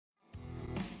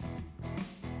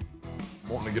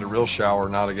wanting to get a real shower,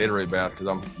 not a Gatorade bath, because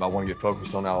I want to get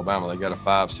focused on Alabama. They got a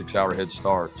 5-6 hour head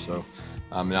start, so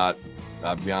I'm not.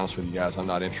 I'll be honest with you guys, I'm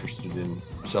not interested in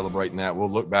celebrating that.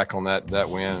 We'll look back on that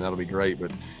win, and that'll be great.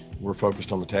 But we're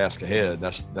focused on the task ahead.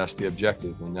 That's the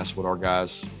objective, and that's what our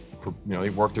guys. They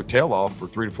worked their tail off for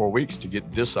 3 to 4 weeks to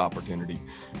get this opportunity,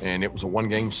 and it was a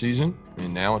 1-game season,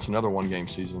 and now it's another 1-game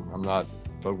season. I'm not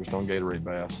focused on Gatorade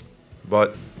baths.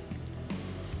 But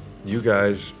you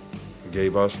guys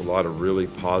gave us a lot of really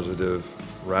positive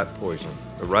rat poison.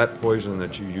 The rat poison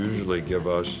that you usually give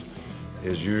us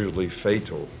is usually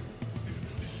fatal.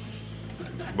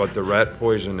 But the rat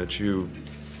poison that you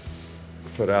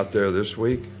put out there this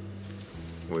week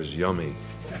was yummy.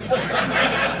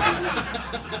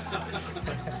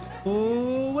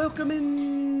 Oh, welcome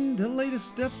in the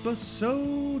latest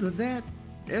episode of that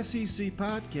SEC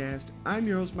podcast. I'm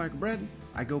your host, Michael Bratton.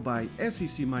 I go by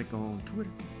SEC Michael on Twitter.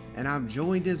 And I'm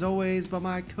joined as always by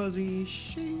my cousin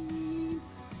Shane,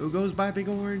 who goes by Big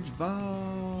Orange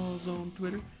Vols on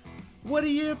Twitter. What are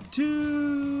you up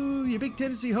to, you big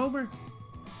Tennessee homer?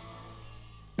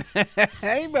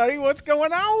 Hey, buddy, what's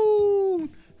going on?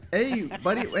 Hey,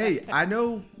 buddy, hey, I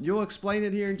know you'll explain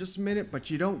it here in just a minute, but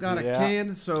you don't got a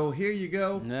can, so here you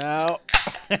go. No.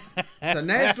 It's a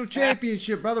national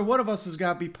championship, brother. One of us has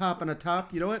got to be popping a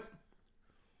top. You know it?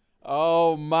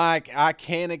 Oh, Mike, I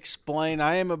can't explain.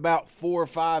 I am about 4 or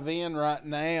 5 in right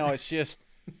now. It's just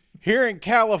here in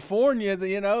California,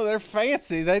 they're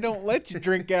fancy. They don't let you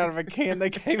drink out of a can. They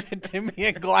gave it to me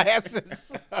in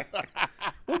glasses.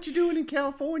 What you doing in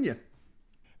California?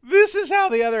 This is how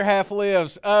the other half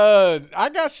lives. I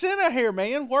got sent out here,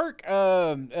 man. Work.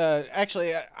 Actually,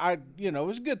 it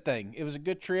was a good thing. It was a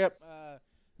good trip.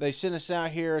 They sent us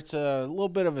out here. It's a little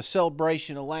bit of a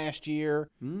celebration of last year.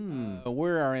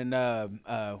 We're in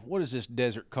what is this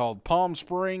desert called? Palm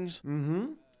Springs.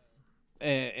 Mm-hmm.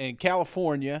 In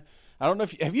California. I don't know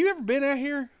have you ever been out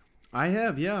here? I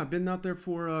have. Yeah, I've been out there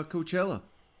for Coachella.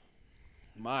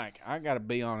 Mike, I got to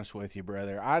be honest with you,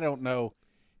 brother. I don't know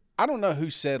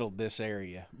who settled this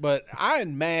area, but I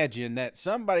imagine that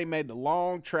somebody made the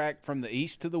long track from the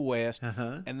east to the west,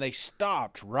 and they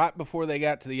stopped right before they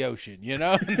got to the ocean,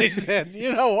 And they said,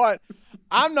 you know what?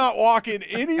 I'm not walking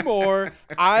anymore.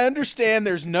 I understand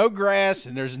there's no grass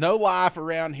and there's no life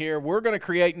around here. We're going to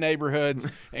create neighborhoods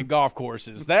and golf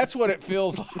courses. That's what it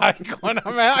feels like when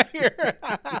I'm out here.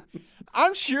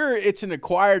 I'm sure it's an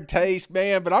acquired taste,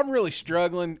 man, but I'm really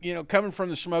struggling, coming from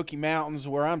the Smoky Mountains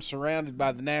where I'm surrounded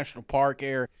by the national park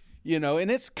area,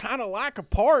 and it's kind of like a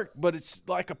park, but it's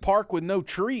like a park with no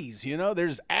trees,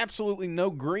 There's absolutely no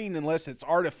green unless it's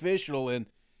artificial, and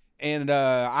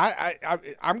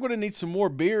I'm going to need some more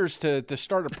beers to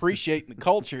start appreciating the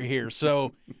culture here.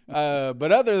 So,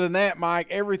 but other than that, Mike,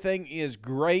 everything is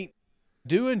great.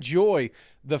 Do enjoy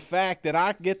the fact that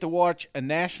I get to watch a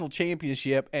national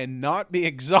championship and not be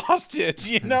exhausted.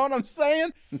 You know what I'm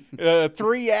saying?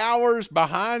 3 hours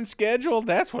behind schedule.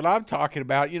 That's what I'm talking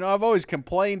about. I've always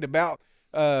complained about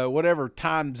whatever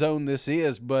time zone this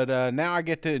is, but now I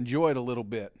get to enjoy it a little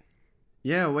bit.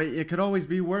 Yeah, well, it could always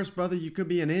be worse, brother. You could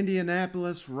be in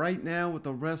Indianapolis right now with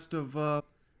the rest of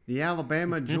the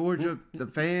Alabama, Georgia, the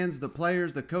fans, the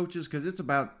players, the coaches, because it's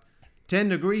about 10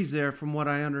 degrees there from what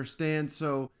I understand.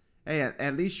 So, hey,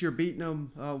 at least you're beating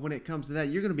them when it comes to that.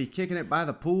 You're going to be kicking it by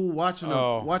the pool, watching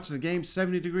the game,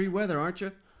 70-degree weather, aren't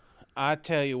you? I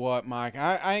tell you what, Mike,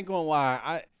 I ain't going to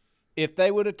lie. If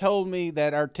they would have told me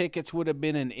that our tickets would have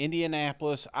been in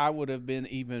Indianapolis, I would have been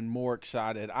even more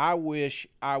excited. I wish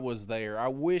I was there. I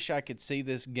wish I could see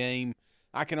this game.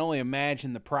 I can only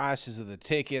imagine the prices of the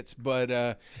tickets, but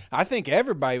I think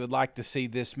everybody would like to see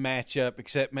this matchup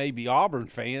except maybe Auburn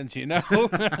fans,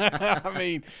 I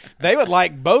mean, they would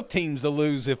like both teams to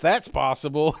lose if that's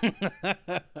possible.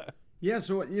 Yeah,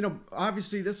 so,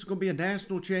 obviously this is going to be a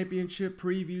national championship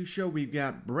preview show. We've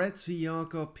got Brett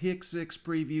Cianca, Pick Six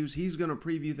previews. He's going to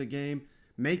preview the game,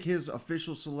 make his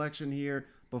official selection here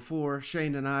before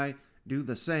Shane and I do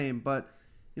the same. But,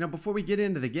 before we get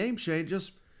into the game, Shane,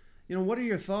 just, what are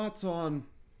your thoughts on,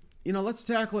 let's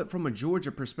tackle it from a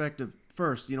Georgia perspective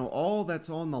first. All that's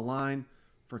on the line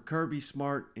for Kirby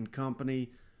Smart and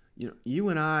company. You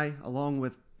and I, along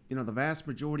with, the vast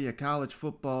majority of college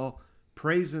football,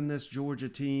 praising this Georgia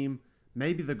team,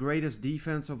 maybe the greatest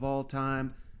defense of all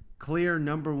time, clear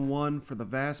number one for the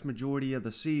vast majority of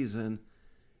the season.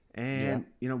 And,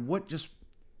 what just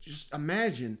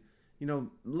imagine,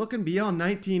 looking beyond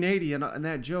 1980 and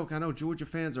that joke, I know Georgia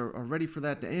fans are ready for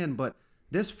that to end, but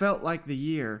this felt like the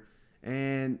year.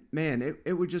 And, man,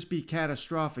 it would just be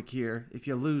catastrophic here if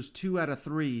you lose 2 out of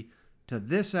 3 to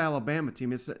this Alabama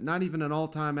team. It's not even an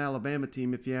all-time Alabama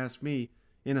team, if you ask me.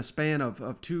 in a span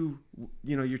of two,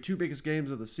 your two biggest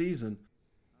games of the season.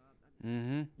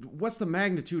 What's the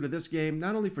magnitude of this game,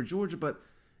 not only for Georgia, but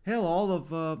hell, all of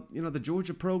the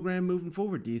Georgia program moving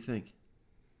forward, do you think?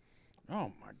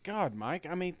 Oh, my God, Mike.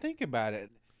 I mean, think about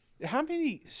it. How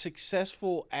many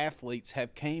successful athletes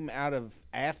have came out of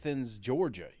Athens,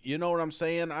 Georgia? You know what I'm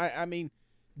saying? I mean,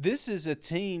 this is a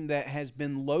team that has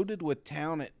been loaded with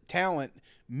talent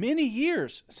many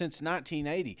years since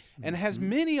 1980 and has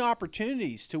many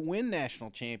opportunities to win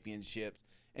national championships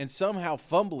and somehow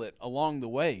fumble it along the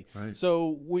way. Right.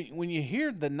 So when you hear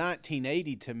the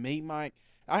 1980, to me, Mike,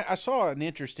 I saw an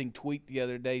interesting tweet the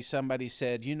other day. Somebody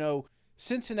said,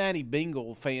 Cincinnati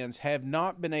Bengal fans have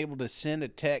not been able to send a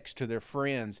text to their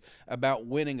friends about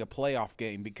winning a playoff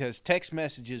game because text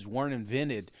messages weren't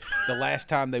invented the last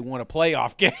time they won a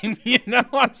playoff game. You know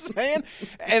what I'm saying?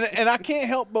 And I can't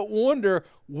help but wonder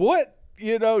what,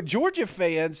 Georgia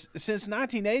fans since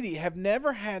 1980 have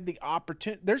never had the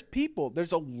opportunity.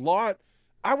 There's a lot,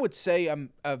 I would say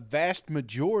a vast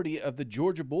majority of the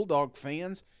Georgia Bulldog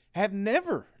fans have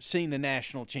never seen a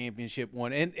national championship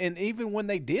one. And even when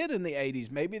they did in the 80s,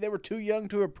 maybe they were too young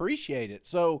to appreciate it.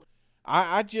 So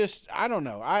I don't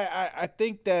know. I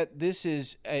think that this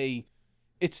is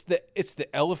it's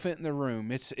the elephant in the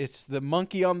room. It's the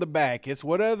monkey on the back. It's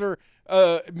whatever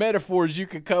metaphors you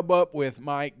could come up with,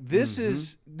 Mike. This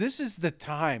is the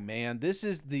time, man. This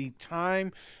is the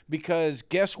time because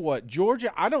guess what?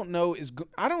 Georgia, I don't know.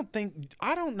 I don't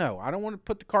know. I don't want to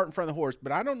put the cart in front of the horse,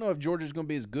 but I don't know if Georgia's going to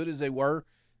be as good as they were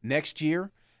next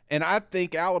year. And I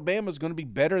think Alabama's going to be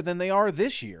better than they are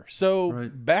this year. So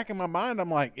back in my mind,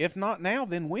 I'm like, if not now,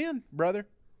 then when, brother?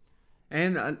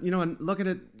 And, and looking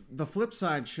at the flip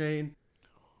side, Shane,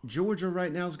 Georgia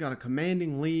right now has got a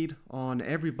commanding lead on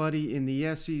everybody in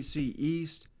the SEC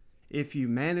East. If you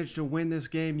manage to win this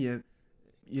game, you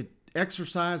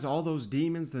exercise all those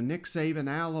demons, the Nick Saban,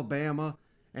 Alabama,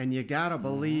 and you got to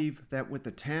believe that with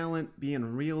the talent being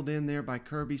reeled in there by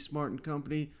Kirby Smart and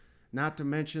company, not to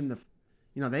mention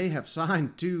they have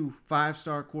signed 2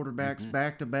 5-star quarterbacks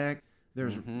back-to-back.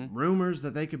 There's rumors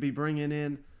that they could be bringing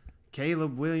in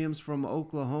Caleb Williams from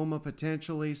Oklahoma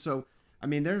potentially. So, I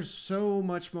mean, there's so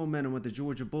much momentum with the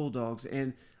Georgia Bulldogs.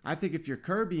 And I think if you're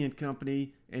Kirby and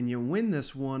company and you win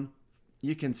this one,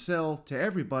 you can sell to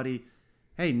everybody,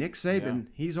 hey, Nick Saban,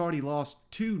 he's already lost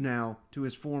 2 now to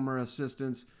his former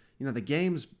assistants. The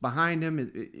game's behind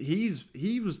him.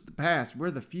 He was the past.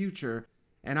 We're the future.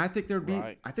 And I think there'd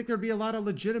be a lot of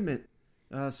legitimate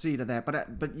seed of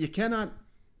that. But you cannot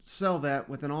sell that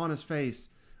with an honest face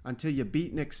until you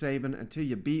beat Nick Saban, until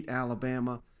you beat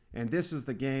Alabama. And this is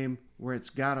the game where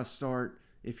it's got to start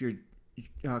if you're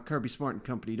Kirby Smart and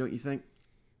company, don't you think?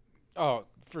 Oh,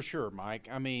 for sure, Mike.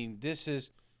 I mean, this is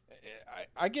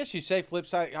I guess you say flip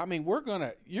side. I mean,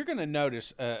 you're going to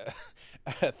notice a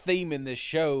theme in this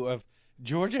show of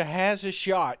Georgia has a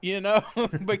shot,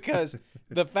 because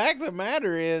the fact of the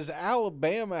matter is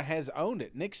Alabama has owned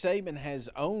it. Nick Saban has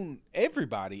owned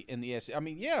everybody in the SEC. I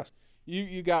mean, yes.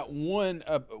 You got one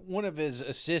of his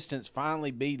assistants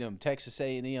finally beat him, Texas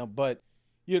A&M, but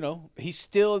he's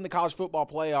still in the college football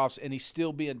playoffs and he's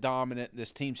still being dominant.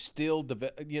 This team's still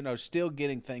still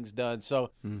getting things done.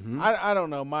 So I don't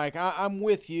know, Mike. I'm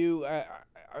with you.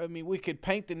 I mean, we could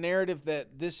paint the narrative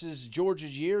that this is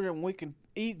Georgia's year, and we can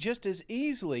just as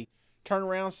easily turn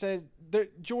around and say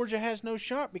that Georgia has no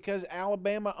shot because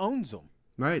Alabama owns them.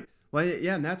 Right. Well,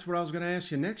 yeah, and that's what I was going to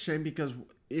ask you next, Shane, because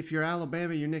if you're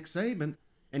Alabama, you're Nick Saban,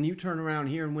 and you turn around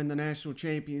here and win the national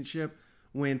championship,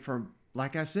 when for,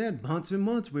 like I said, months and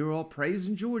months, we were all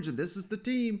praising Georgia. This is the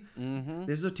team.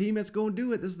 This is a team that's going to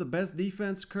do it. This is the best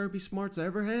defense Kirby Smart's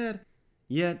ever had.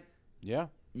 Yet,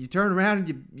 you turn around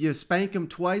and you spank them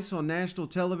twice on national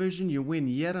television. You win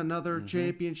yet another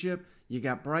championship. You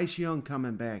got Bryce Young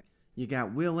coming back. You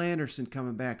got Will Anderson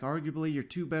coming back. Arguably your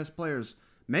 2 best players,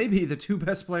 maybe the 2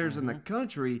 best players in the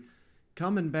country,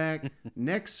 coming back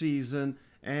next season.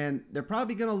 And they're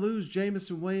probably going to lose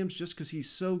Jamison Williams just because he's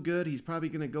so good. He's probably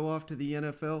going to go off to the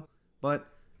NFL. But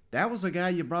that was a guy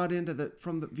you brought into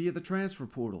via the transfer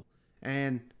portal.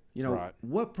 And,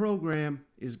 what program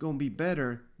is going to be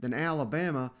better than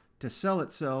Alabama to sell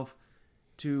itself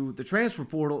to the transfer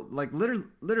portal? Like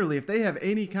literally, if they have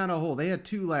any kind of hole, they had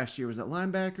 2 last year. Was it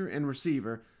linebacker and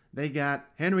receiver? They got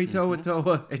Henry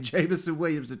To'oTo'o and Jamison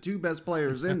Williams, the 2 best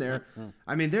players in there.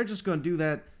 I mean, they're just going to do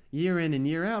that year in and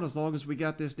year out as long as we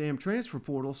got this damn transfer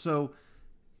portal. So,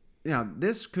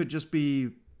 this could just be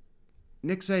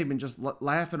Nick Saban just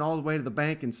laughing all the way to the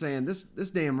bank and saying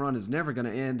this damn run is never going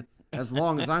to end as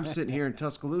long as I'm sitting here in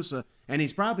Tuscaloosa. And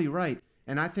he's probably right.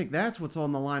 And I think that's what's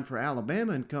on the line for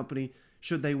Alabama and company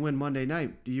should they win Monday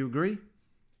night. Do you agree?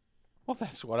 Well,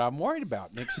 that's what I'm worried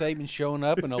about. Nick Saban showing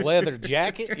up in a leather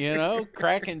jacket,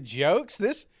 cracking jokes.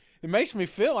 It makes me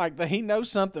feel like that he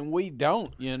knows something we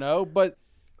don't, But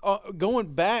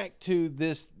going back to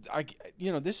this,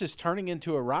 this is turning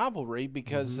into a rivalry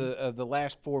because of the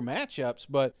last 4 matchups.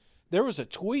 But there was a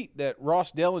tweet that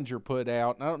Ross Dellinger put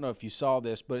out, and I don't know if you saw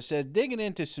this, but it says, digging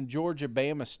into some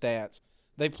Georgia-Bama stats,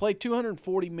 they played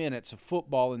 240 minutes of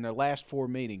football in their last 4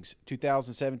 meetings: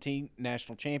 2017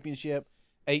 National Championship,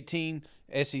 18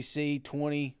 SEC,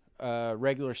 20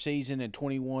 regular season, and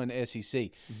 21 SEC.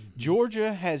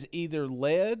 Georgia has either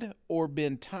led or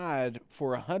been tied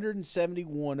for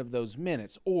 171 of those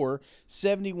minutes, or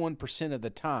 71% of the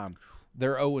time.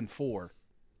 They're 0-4.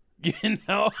 Right.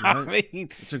 I mean,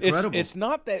 it's incredible. It's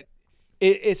not that.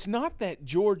 It's not that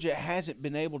Georgia hasn't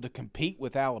been able to compete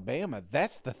with Alabama.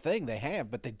 That's the thing, they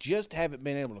have, but they just haven't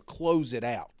been able to close it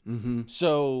out.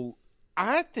 So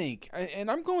I think, and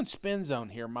I'm going spin zone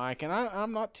here, Mike, and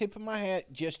I'm not tipping my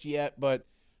hat just yet, but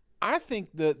I think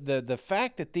the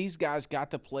fact that these guys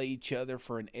got to play each other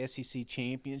for an SEC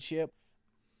championship,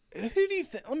 who do you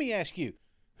think? Let me ask you,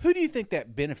 who do you think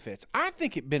that benefits? I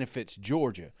think it benefits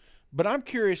Georgia, but I'm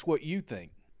curious what you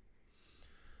think.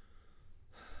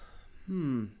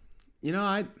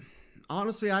 I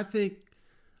honestly, I think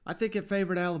it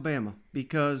favored Alabama,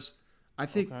 because I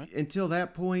think until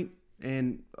that point,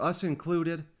 and us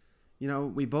included,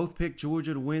 we both picked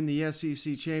Georgia to win the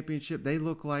SEC championship. They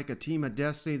look like a team of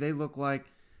destiny. They look like,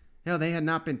 hell, they had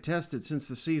not been tested since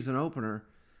the season opener.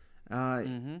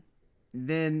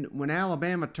 Then when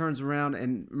Alabama turns around,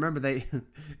 and remember,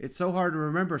 it's so hard to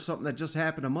remember something that just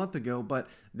happened a month ago, but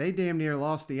they damn near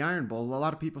lost the Iron Bowl. A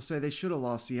lot of people say they should have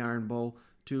lost the Iron Bowl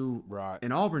to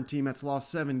an Auburn team that's lost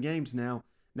 7 games now.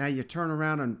 Now you turn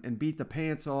around and beat the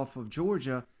pants off of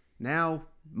Georgia. Now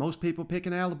most people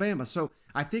picking Alabama. So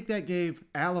I think that gave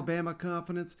Alabama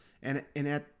confidence. And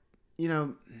at, I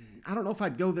don't know if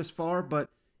I'd go this far, but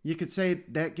you could say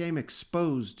that game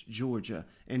exposed Georgia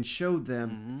and showed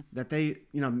them that they,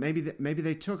 maybe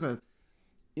they took a,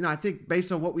 I think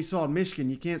based on what we saw in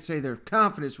Michigan, you can't say their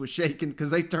confidence was shaken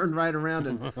because they turned right around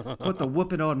and put the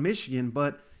whooping on Michigan.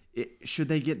 But should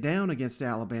they get down against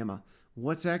Alabama,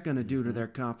 what's that going to do to their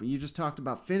confidence? You just talked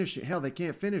about finishing. Hell, they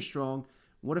can't finish strong.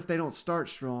 What if they don't start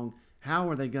strong? How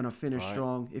are they going to finish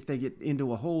strong if they get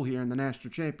into a hole here in the national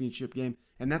championship game?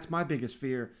 And that's my biggest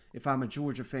fear if I'm a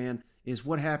Georgia fan, is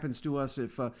what happens to us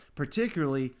if,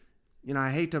 particularly,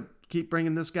 I hate to keep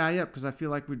bringing this guy up because I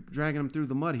feel like we're dragging him through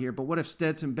the mud here, but what if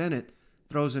Stetson Bennett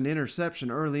throws an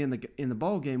interception early in the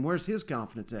ball game? Where's his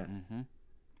confidence at?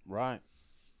 Right.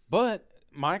 But,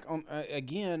 Mike,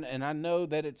 again, and I know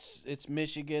that it's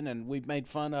Michigan and we've made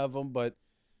fun of them, but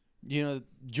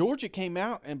Georgia came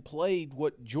out and played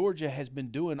what Georgia has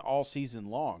been doing all season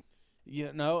long.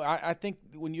 I think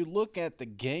when you look at the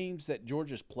games that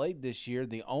Georgia's played this year,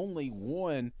 the only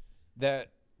one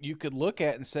that you could look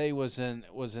at and say was an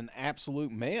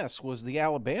absolute mess was the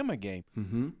Alabama game.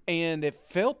 And it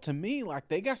felt to me like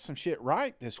they got some shit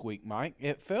right this week, Mike.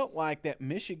 It felt like that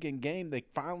Michigan game, they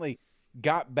finally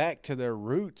got back to their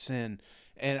roots, and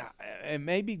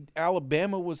maybe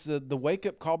Alabama was the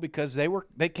wake-up call because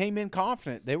they came in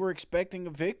confident. They were expecting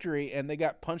a victory, and they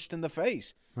got punched in the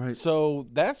face. Right. So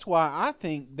that's why I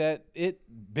think that it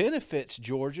benefits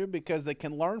Georgia, because they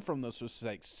can learn from those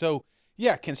mistakes. So,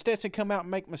 yeah, can Stetson come out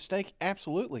and make a mistake?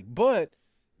 Absolutely. But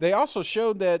they also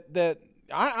showed that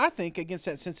I think against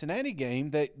that Cincinnati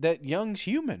game that Young's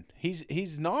human.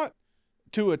 He's not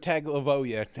Tua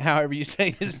Tagovailoa, however you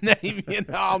say his name.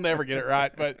 I'll never get it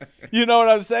right, but you know what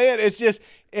I'm saying? It's just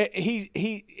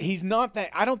he's not that.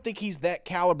 I don't think he's that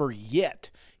caliber yet.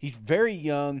 He's very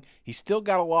young. He's still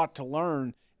got a lot to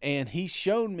learn, and he's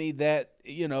shown me that,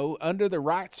 under the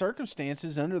right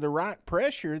circumstances, under the right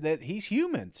pressure, that he's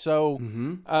human. So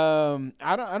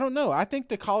I don't know. I think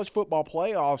the college football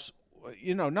playoffs,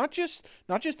 not just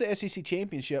the SEC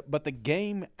championship, but the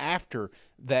game after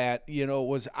that,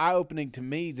 was eye-opening to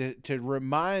me to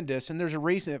remind us. And there's a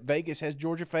reason that Vegas has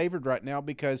Georgia favored right now,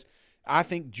 because I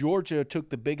think Georgia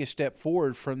took the biggest step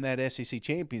forward from that SEC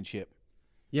championship.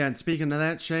 Yeah, and speaking of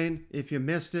that, Shane, if you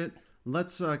missed it,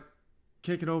 let's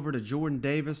kick it over to Jordan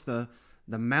Davis, the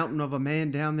mountain of a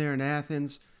man down there in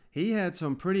Athens. He had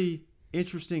some pretty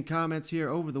interesting comments here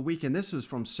over the weekend. This was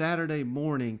from Saturday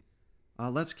morning.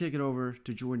 Let's kick it over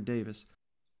to Jordan Davis.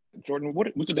 Jordan,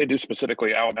 what did they do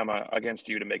specifically, Alabama, against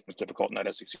you to make this difficult in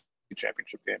that SEC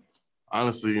championship game?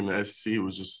 Honestly, in the SEC, it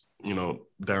was just,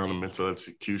 down to mental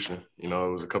execution. It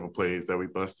was a couple plays that we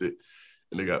busted,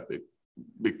 and they got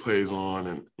big plays on,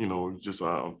 and, just,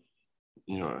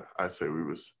 I'd say we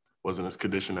wasn't as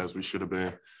conditioned as we should have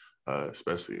been,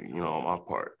 especially, on my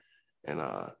part. And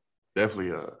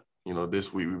definitely,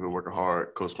 this week we've been working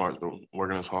hard. Coach Smart's been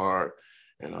working us hard.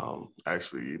 And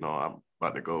actually, I'm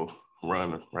about to go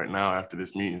run right now after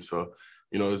this meeting. So,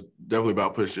 it's definitely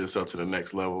about pushing yourself to the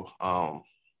next level.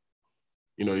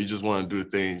 You just want to do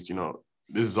things,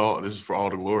 this is for all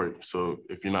the glory. So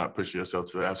if you're not pushing yourself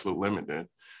to the absolute limit, then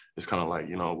it's kind of like,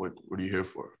 what are you here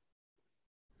for?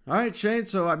 All right, Shane.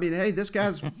 So, I mean, hey, this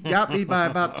guy's got me by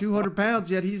about 200 pounds,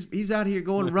 yet he's out here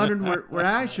going running where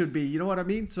I should be. You know what I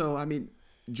mean? So, I mean,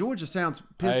 Georgia sounds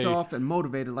pissed off and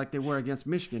motivated like they were against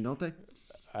Michigan, don't they?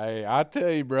 Hey, I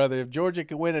tell you, brother, if Georgia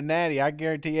could win a natty, I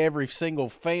guarantee every single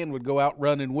fan would go out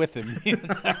running with him.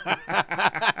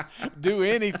 Do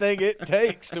anything it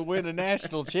takes to win a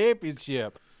national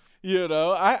championship.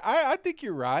 I think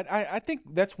you're right. I think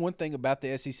that's one thing about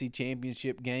the SEC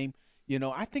championship game.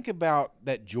 I think about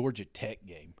that Georgia Tech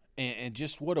game and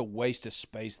just what a waste of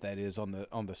space that is on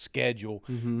the schedule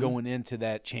going into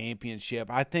that championship.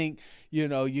 I think,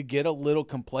 you get a little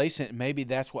complacent. Maybe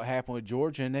that's what happened with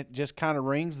Georgia, and it just kind of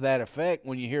rings that effect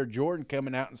when you hear Jordan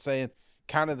coming out and saying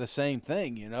kind of the same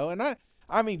thing, And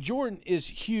I mean, Jordan is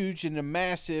huge and a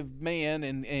massive man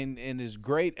and is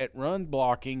great at run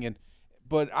blocking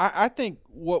But I think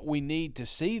what we need to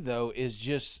see, though, is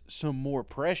just some more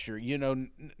pressure.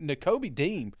 Nakobe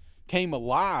Dean came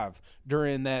alive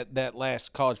during that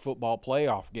last college football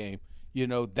playoff game.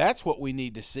 That's what we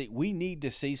need to see. We need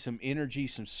to see some energy,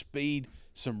 some speed,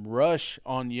 some rush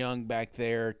on Young back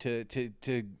there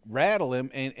to rattle him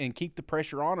and keep the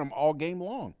pressure on him all game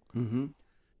long. Mm-hmm.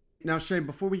 Now, Shane,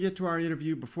 before we get to our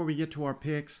interview, before we get to our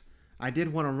picks, I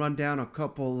did want to run down a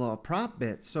couple prop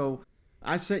bets. So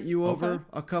I sent you over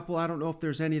a couple. I don't know if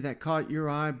there's any that caught your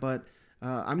eye, but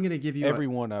I'm going to give you every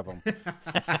one of them.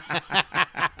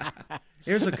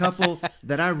 Here's a couple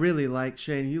that I really like,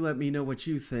 Shane. You let me know what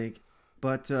you think.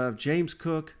 But James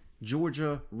Cook,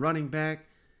 Georgia running back,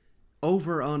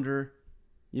 over under.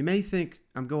 You may think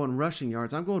I'm going rushing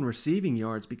yards. I'm going receiving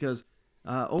yards because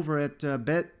over at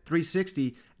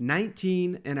Bet360,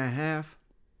 19.5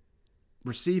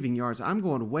 receiving yards. I'm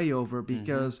going way over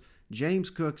because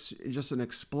James Cook's just an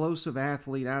explosive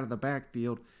athlete out of the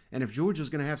backfield. And if Georgia's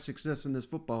going to have success in this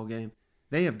football game,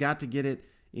 they have got to get it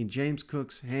in James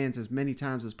Cook's hands as many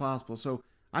times as possible. So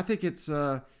I think it's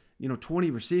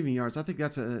 20 receiving yards. I think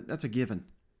that's a given.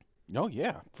 Oh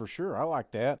yeah, for sure. I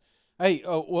like that. Hey,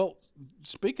 well,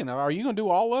 speaking of, are you going to do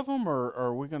all of them, or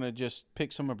are we going to just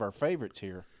pick some of our favorites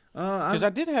here? Because I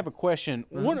did have a question.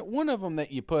 One of them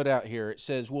that you put out here, it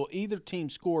says, will either team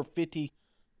score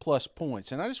 50-plus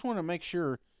points? And I just want to make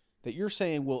sure that you're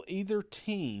saying, will either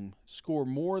team score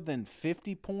more than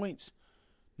 50 points?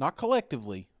 Not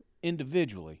collectively,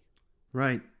 individually.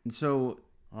 Right. And so.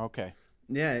 Okay.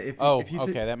 Yeah. If you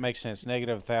okay. That makes sense.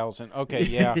 -1,000. Okay.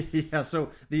 Yeah. Yeah. So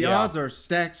the odds are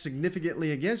stacked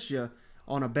significantly against you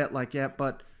on a bet like that,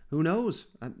 but who knows?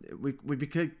 We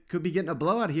could be getting a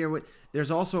blowout here.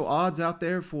 There's also odds out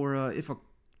there for if a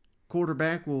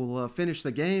quarterback will finish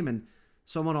the game. And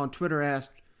someone on Twitter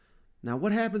asked, now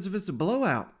what happens if it's a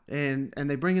blowout and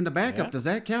they bring in the backup? Does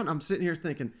that count? I'm sitting here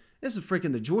thinking, this is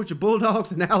freaking the Georgia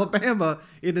Bulldogs and Alabama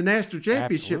in the national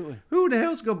championship. Absolutely. Who the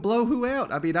hell's gonna blow who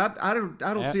out? I mean, I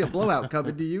don't see a blowout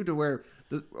coming to you to where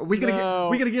are we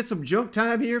gonna get some junk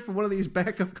time here from one of these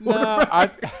backup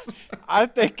quarterbacks? No, I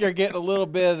think you're getting a little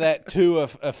bit of that Tua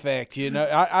effect.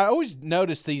 I always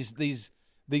notice these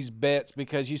bets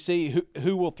because you see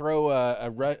who will throw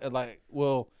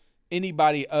will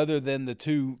anybody other than the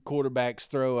two quarterbacks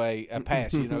throw a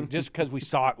pass, just because we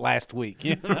saw it last week.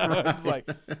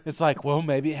 It's like, well,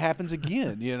 maybe it happens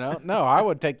again, No, I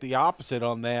would take the opposite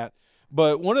on that.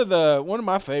 But one of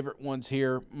my favorite ones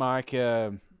here, Mike,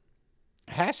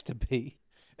 has to be,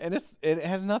 and it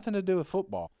has nothing to do with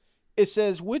football. It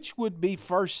says, which would be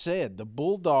first said, the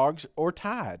Bulldogs or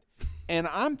Tide? And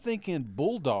I'm thinking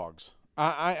Bulldogs.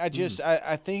 I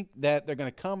think that they're going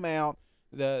to come out.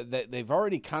 That they've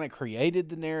already kind of created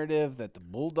the narrative that the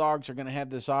Bulldogs are going to have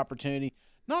this opportunity.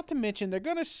 Not to mention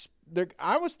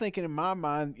I was thinking in my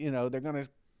mind, they're going to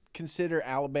consider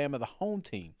Alabama the home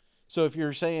team. So if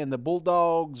you're saying the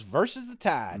Bulldogs versus the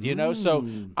Tide, so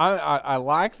I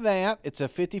like that. It's a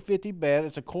 50-50 bet.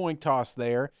 It's a coin toss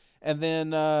there. And then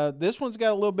this one's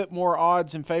got a little bit more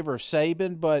odds in favor of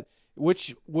Saban, but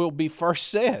which will be first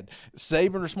said,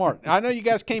 Saban or Smart? I know you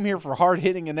guys came here for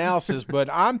hard-hitting analysis, but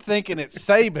I'm thinking it's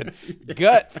Saban.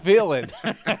 Gut feeling.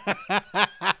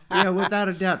 Yeah, without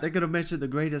a doubt. They're going to mention the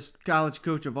greatest college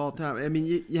coach of all time. I mean,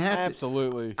 you have to.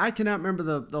 Absolutely. I cannot remember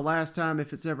the last time,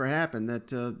 if it's ever happened,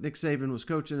 that Nick Saban was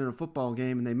coaching in a football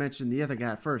game and they mentioned the other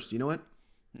guy first. You know what?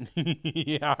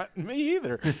 Yeah, me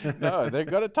either. No, they're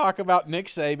going to talk about Nick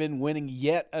Saban winning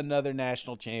yet another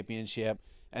national championship,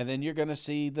 and then you're going to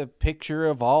see the picture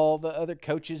of all the other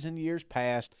coaches in years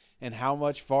past and how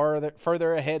much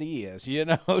further ahead he is,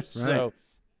 Right. So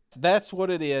that's what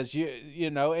it is,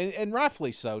 and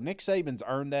rightfully so. Nick Saban's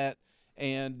earned that,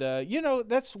 and,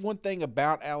 that's one thing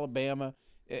about Alabama.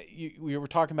 We were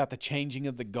talking about the changing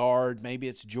of the guard. Maybe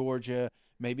it's Georgia.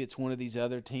 Maybe it's one of these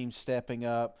other teams stepping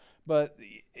up. But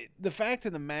the fact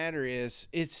of the matter is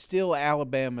it's still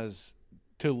Alabama's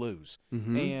to lose.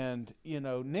 Mm-hmm. And,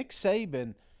 Nick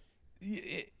Saban,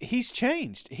 he's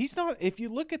changed. He's not – if you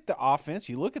look at the offense,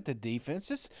 you look at the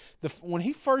defense, when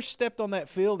he first stepped on that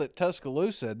field at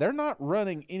Tuscaloosa, they're not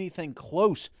running anything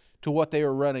close to what they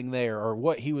were running there or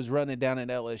what he was running down at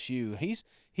LSU.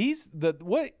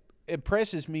 What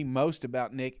impresses me most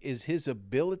about Nick is his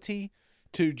ability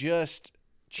to just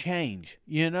change,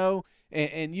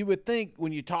 and you would think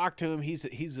when you talk to him,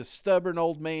 he's a stubborn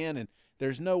old man, and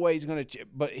there's no way he's going to,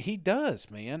 but he does,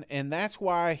 man, and that's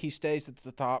why he stays at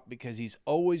the top, because he's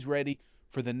always ready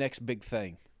for the next big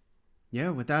thing. Yeah,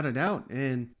 without a doubt,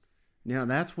 and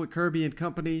that's what Kirby and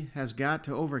company has got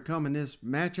to overcome in this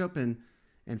matchup,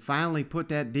 and finally put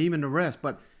that demon to rest.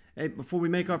 But hey, before we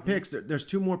make our picks, there's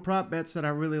two more prop bets that I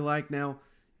really like now.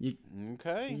 You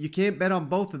can't bet on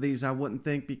both of these, I wouldn't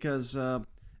think, because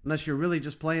unless you're really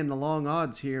just playing the long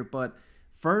odds here. But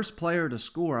first player to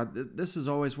score, this is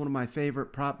always one of my favorite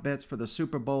prop bets for the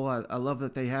Super Bowl. I love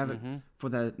that they have it for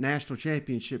the national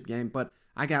championship game. But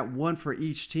I got one for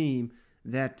each team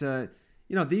that,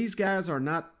 these guys are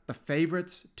not the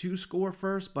favorites to score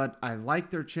first, but I like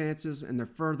their chances, and they're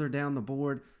further down the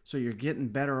board, so you're getting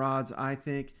better odds, I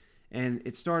think. And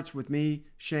it starts with me,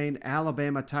 Shane,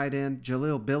 Alabama tight end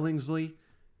Jaleel Billingsley,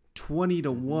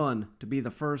 20-1 to be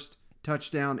the first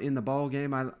touchdown in the ball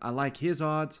game. I like his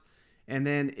odds. And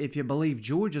then if you believe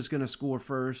Georgia's going to score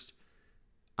first,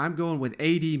 I'm going with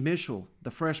A.D. Mitchell,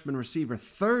 the freshman receiver,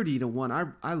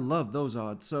 30-1. I love those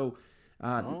odds. So,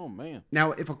 oh man!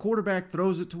 Now, if a quarterback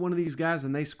throws it to one of these guys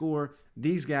and they score,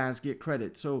 these guys get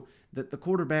credit. So the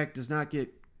quarterback does not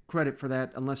get credit for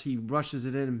that unless he rushes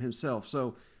it in himself.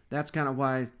 So that's kind of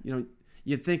why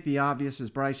you'd think the obvious is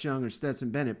Bryce Young or Stetson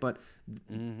Bennett, but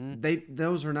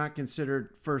those are not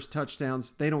considered first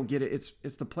touchdowns. They don't get it.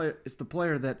 It's the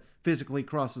player that physically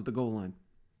crosses the goal line.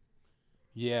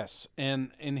 Yes, and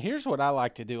here's what I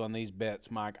like to do on these bets,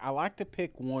 Mike. I like to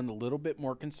pick one a little bit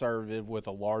more conservative with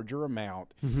a larger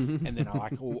amount, and then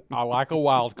I like a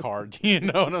wild card. You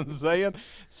know what I'm saying?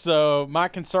 So my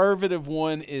conservative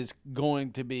one is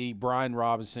going to be Brian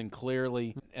Robinson.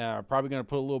 Clearly, probably going to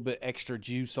put a little bit extra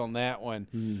juice on that one,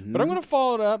 but I'm going to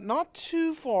follow it up. Not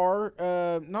too far,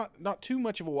 not too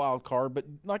much of a wild card, but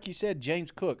like you said, James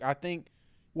Cook. I think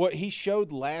what he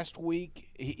showed last week,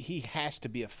 he has to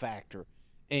be a factor.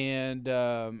 And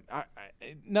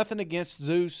nothing against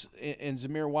Zeus and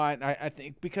Zamir White. I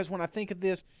think because when I think of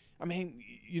this, I mean,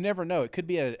 you never know. It could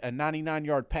be a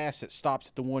 99-yard pass that stops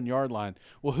at the 1-yard line.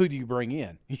 Well, who do you bring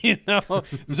in?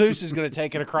 Zeus is going to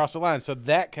take it across the line, so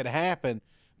that could happen.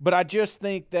 But I just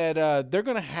think that they're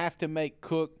going to have to make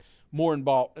Cook more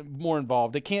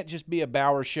involved. It can't just be a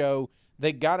Bauer show.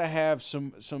 They got to have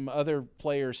some other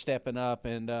players stepping up,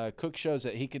 and Cook shows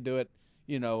that he could do it.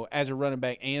 As a running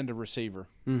back and a receiver.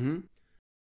 Mm-hmm.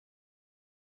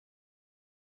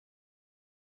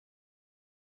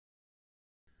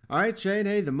 All right, Shane,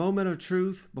 hey, the moment of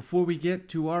truth. Before we get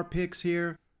to our picks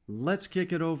here, let's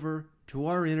kick it over to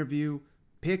our interview.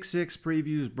 Pick Six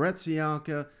previews, Brett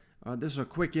Cianca. This is a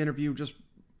quick interview, just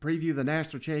preview the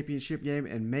national championship game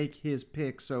and make his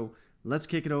pick. So let's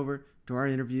kick it over to our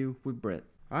interview with Brett.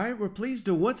 All right, we're pleased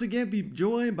to once again be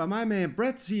joined by my man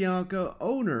Brett Cianca,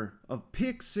 owner of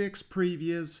Pick Six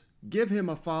Previews. Give him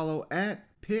a follow at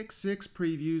Pick Six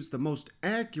Previews, the most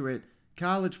accurate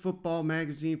college football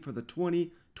magazine for the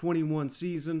 2021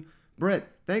 season. Brett,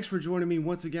 thanks for joining me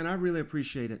once again. I really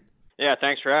appreciate it. Yeah,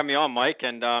 thanks for having me on, Mike.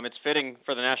 And it's fitting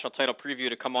for the national title preview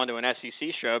to come onto an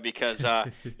SEC show because,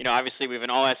 obviously we have an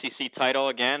all-SEC title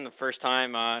again, the first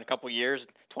time in a couple of years.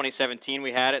 2017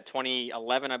 we had it,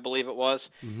 2011 I believe it was.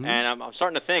 And I'm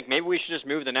starting to think maybe we should just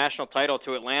move the national title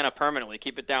to Atlanta permanently,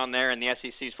 keep it down there in the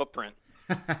SEC's footprint.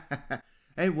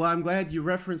 Hey, well, I'm glad you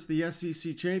referenced the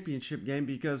SEC championship game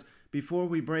because before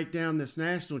we break down this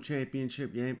national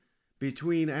championship game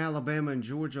between Alabama and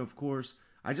Georgia, of course,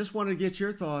 I just wanted to get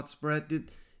your thoughts, Brett.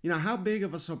 How big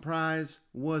of a surprise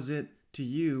was it to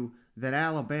you that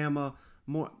Alabama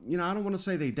I don't want to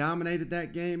say they dominated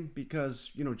that game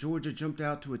because, Georgia jumped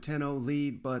out to a 10-0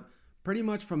 lead, but pretty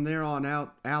much from there on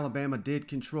out, Alabama did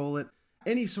control it.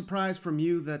 Any surprise from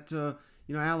you that,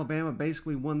 Alabama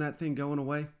basically won that thing going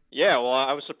away? Yeah, well,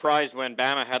 I was surprised when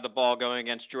Bama had the ball going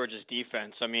against Georgia's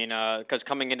defense. I mean, because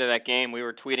coming into that game, we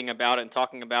were tweeting about it and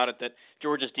talking about it that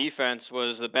Georgia's defense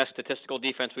was the best statistical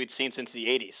defense we'd seen since the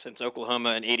 80s, since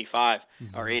Oklahoma in 85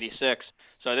 or 86.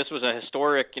 So this was a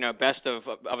historic, best of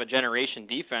a generation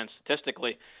defense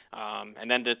statistically. And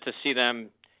then to see them,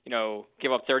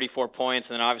 give up 34 points,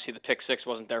 and then obviously the pick six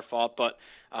wasn't their fault, but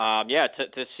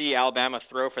to see Alabama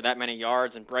throw for that many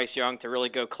yards and Bryce Young to really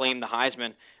go claim the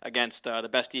Heisman against the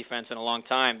best defense in a long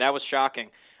time, that was shocking.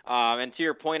 And to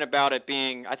your point about it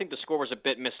being, I think the score was a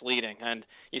bit misleading. And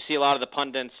you see a lot of the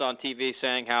pundits on TV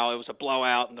saying how it was a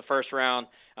blowout in the first round.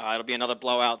 It'll be another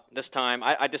blowout this time.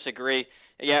 I disagree.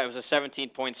 Yeah, it was a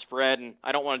 17-point spread, and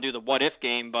I don't want to do the what-if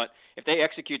game, but if they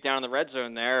execute down in the red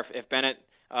zone there, if Bennett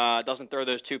doesn't throw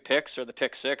those two picks or the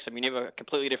pick six, I mean, you have a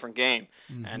completely different game.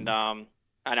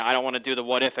 And I don't want to do the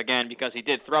what if again because he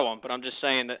did throw them, but I'm just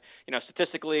saying that,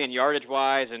 statistically and yardage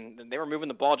wise, and they were moving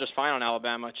the ball just fine on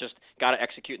Alabama. It's just got to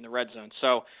execute in the red zone.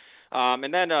 So,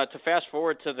 and then to fast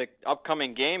forward to the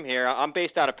upcoming game here, I'm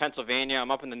based out of Pennsylvania. I'm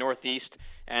up in the Northeast,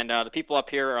 and the people up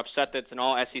here are upset that it's an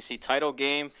all SEC title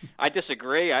game. I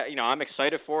disagree. I'm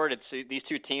excited for it. These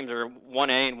two teams are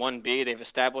 1A and 1B. They've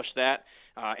established that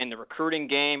in the recruiting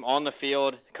game, on the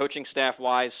field, coaching staff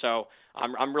wise. So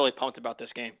I'm really pumped about this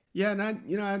game. Yeah, and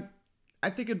I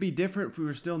think it'd be different if we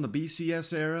were still in the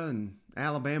BCS era and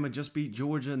Alabama just beat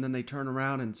Georgia and then they turn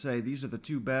around and say these are the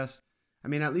two best. I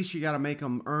mean, at least you got to make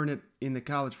them earn it in the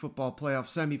college football playoff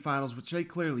semifinals, which they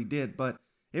clearly did. But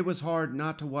it was hard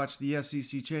not to watch the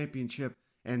SEC championship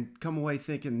and come away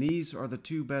thinking these are the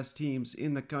two best teams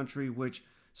in the country, which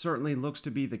certainly looks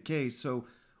to be the case. So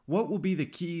what will be the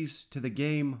keys to the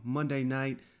game Monday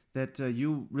night that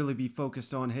you'll really be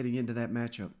focused on heading into that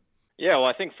matchup? Yeah, well,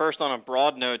 I think first on a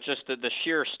broad note, just the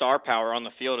sheer star power on the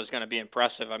field is going to be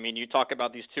impressive. I mean, you talk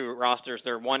about these two rosters,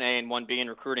 they're 1A and 1B in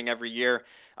recruiting every year.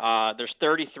 There's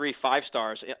 33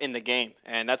 five-stars in the game,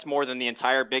 and that's more than the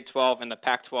entire Big 12 and the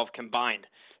Pac-12 combined.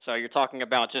 So you're talking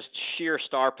about just sheer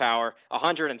star power,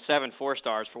 107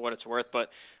 four-stars for what it's worth, but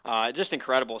just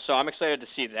incredible. So I'm excited to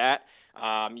see that.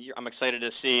 I'm excited to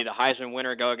see the Heisman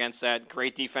winner go against that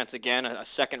great defense again, a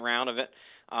second round of it.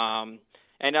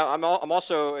 And I'm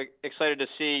also excited to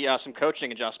see some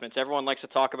coaching adjustments. Everyone likes to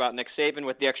talk about Nick Saban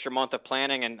with the extra month of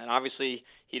planning, and obviously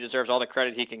he deserves all the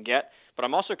credit he can get. But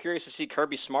I'm also curious to see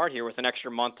Kirby Smart here with an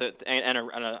extra month and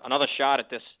another shot at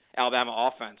this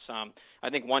Alabama offense. I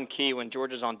think one key when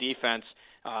Georgia's on defense,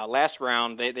 last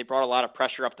round they brought a lot of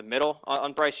pressure up the middle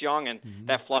on Bryce Young, and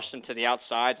that flushed him to the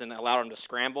outsides and allowed him to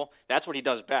scramble. That's what he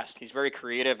does best. He's very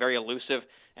creative, very elusive,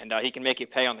 and he can make you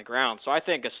pay on the ground. So I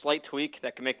think a slight tweak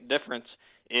that can make the difference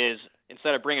is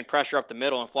instead of bringing pressure up the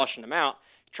middle and flushing them out,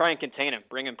 try and contain him,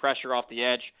 bring him pressure off the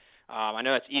edge. I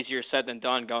know that's easier said than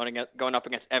done going up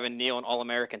against Evan Neal, an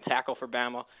All-American tackle for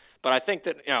Bama. But I think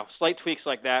that slight tweaks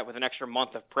like that with an extra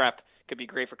month of prep could be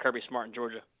great for Kirby Smart in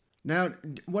Georgia. Now,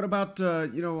 what about,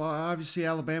 obviously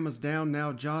Alabama's down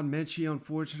now. John Mechie,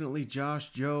 unfortunately,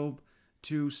 Josh Jobe,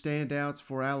 two standouts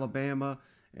for Alabama.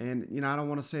 And, I don't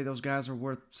want to say those guys are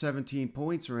worth 17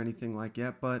 points or anything like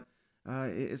that, but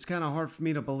it's kind of hard for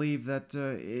me to believe that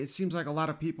it seems like a lot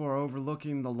of people are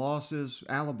overlooking the losses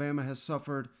Alabama has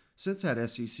suffered since that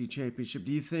SEC championship.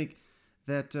 Do you think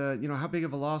that, how big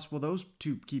of a loss will those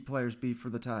two key players be for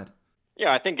the Tide?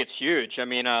 Yeah, I think it's huge. I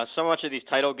mean, so much of these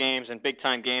title games and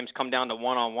big-time games come down to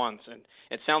one-on-ones. And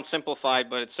it sounds simplified,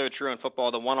 but it's so true in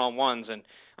football, the one-on-ones. And,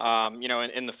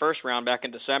 in the first round back in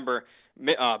December,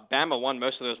 Bama won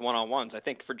most of those one-on-ones. I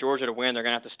think for Georgia to win, they're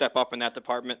going to have to step up in that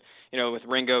department, with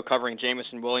Ringo covering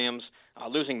Jamison Williams.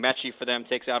 Losing Mechie for them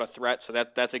takes out a threat, so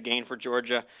that's a gain for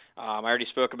Georgia. I already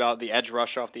spoke about the edge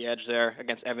rush off the edge there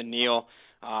against Evan Neal.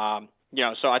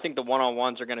 So I think the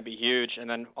one-on-ones are going to be huge. And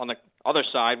then on the other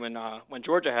side, when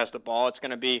Georgia has the ball, it's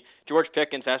going to be George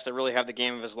Pickens has to really have the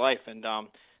game of his life, and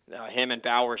him and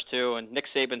Bowers too. And Nick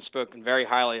Saban spoke very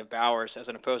highly of Bowers as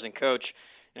an opposing coach,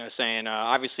 saying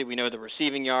obviously we know the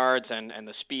receiving yards and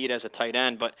the speed as a tight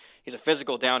end, but he's a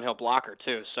physical downhill blocker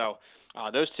too. So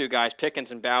those two guys, Pickens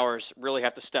and Bowers, really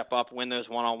have to step up, win those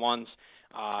one-on-ones.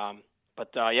 But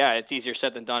it's easier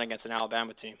said than done against an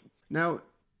Alabama team. Now,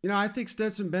 I think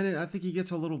Stetson Bennett, I think he gets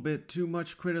a little bit too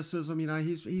much criticism.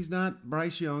 He's not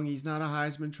Bryce Young. He's not a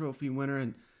Heisman Trophy winner,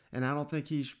 and I don't think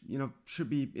he should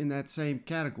be in that same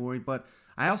category. But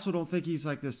I also don't think he's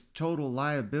like this total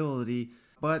liability.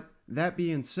 But that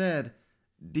being said,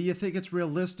 do you think it's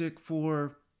realistic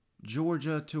for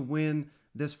Georgia to win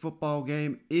this football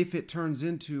game if it turns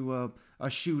into a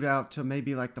shootout to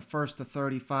maybe like the first to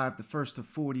 35, the first to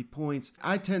 40 points?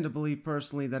 I tend to believe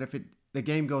personally that if it the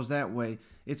game goes that way,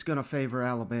 it's going to favor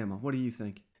Alabama. What do you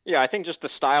think? Yeah, I think just the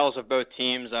styles of both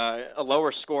teams, a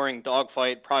lower scoring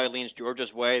dogfight probably leans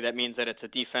Georgia's way. That means that it's a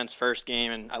defense first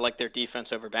game, and I like their defense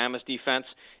over Bama's defense.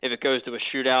 If it goes to a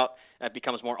shootout, that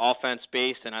becomes more offense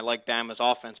based, and I like Bama's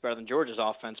offense better than Georgia's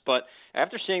offense. But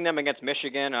after seeing them against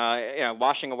Michigan,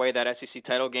 washing away that SEC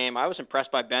title game, I was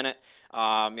impressed by Bennett.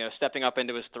 Stepping up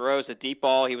into his throws, the deep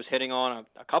ball he was hitting on,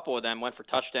 a couple of them went for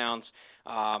touchdowns.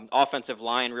 Offensive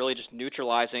line really just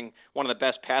neutralizing one of the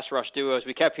best pass rush duos.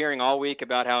 We kept hearing all week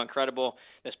about how incredible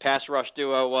this pass rush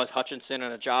duo was, Hutchinson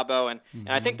and Ajabo, and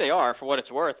I think they are for what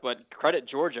it's worth, but credit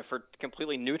Georgia for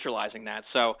completely neutralizing that.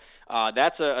 So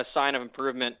that's a sign of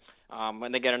improvement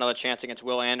when they get another chance against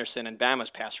Will Anderson and Bama's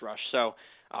pass rush. So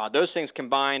those things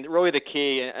combined, really the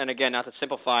key, and again, not to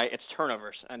simplify, it's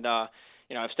turnovers. And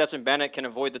if Stetson Bennett can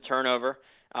avoid the turnover,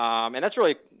 and that's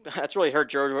really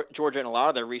hurt Georgia in a lot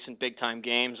of their recent big-time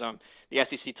games. The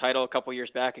SEC title a couple years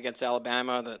back against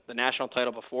Alabama, the national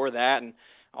title before that, and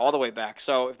all the way back.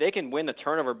 So if they can win the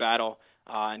turnover battle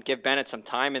and give Bennett some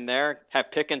time in there, have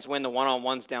Pickens win the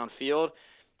one-on-ones downfield,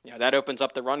 that opens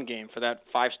up the run game for that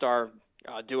five-star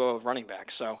duo of running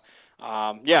backs. So,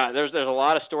 there's a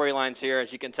lot of storylines here. As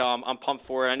you can tell, I'm pumped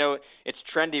for it. I know it's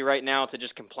trendy right now to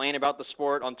just complain about the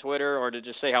sport on Twitter or to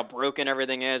just say how broken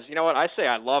everything is. You know what? I say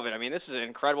I love it. I mean, this is an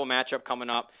incredible matchup coming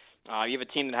up. You have a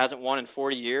team that hasn't won in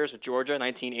 40 years with Georgia,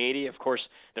 1980. Of course,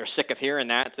 they're sick of hearing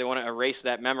that, so they want to erase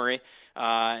that memory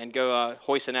and go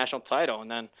hoist a national title.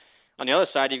 And then on the other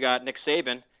side, you got Nick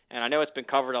Saban, and I know it's been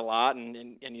covered a lot, and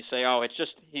you say, oh,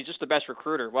 he's just the best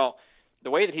recruiter. Well, the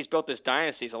way that he's built this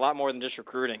dynasty is a lot more than just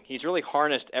recruiting. He's really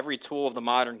harnessed every tool of the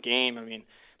modern game. I mean,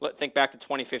 think back to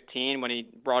 2015 when he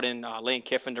brought in Lane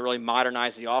Kiffin to really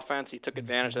modernize the offense. He took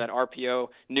advantage of that RPO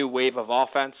new wave of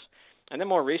offense. And then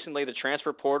more recently, the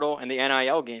transfer portal and the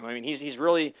NIL game. I mean, he's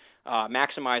really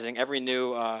maximizing every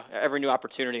new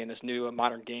opportunity in this new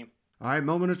modern game. All right,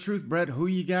 moment of truth, Brett. Who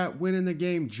you got winning the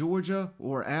game, Georgia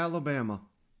or Alabama?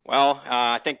 Well,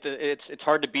 I think that it's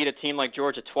hard to beat a team like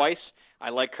Georgia twice. I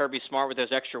like Kirby Smart with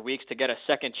those extra weeks to get a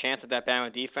second chance at that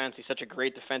Bama defense. He's such a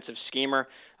great defensive schemer.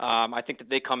 I think that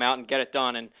they come out and get it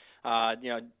done. And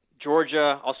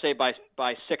Georgia, I'll say by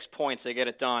 6 points they get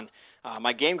it done.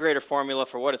 My game grader formula,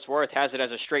 for what it's worth, has it as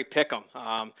a straight pick 'em.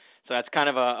 So that's kind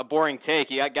of a boring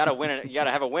take. You got to win it. You got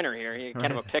to have a winner here. You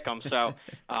kind of a pick 'em. So,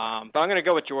 but I'm going to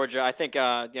go with Georgia. I think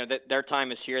that their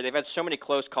time is here. They've had so many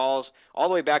close calls all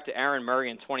the way back to Aaron Murray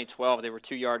in 2012. They were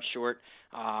 2 yards short.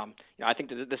 I think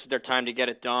that this is their time to get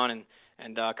it done,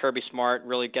 and Kirby Smart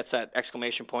really gets that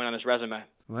exclamation point on his resume.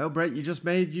 Well, Brett, you just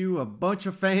made you a bunch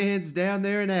of fans down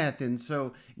there in Athens,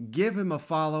 so give him a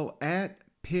follow at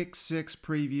Pick Six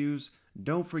Previews.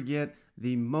 Don't forget,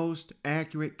 the most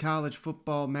accurate college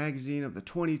football magazine of the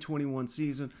 2021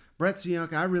 season. Brett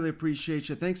Cianca, I really appreciate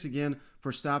you. Thanks again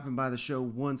for stopping by the show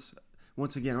once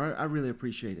again. I really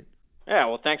appreciate it. Yeah,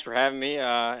 well, thanks for having me,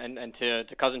 and to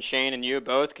Cousin Shane and you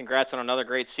both, congrats on another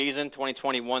great season,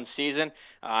 2021 season.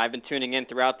 I've been tuning in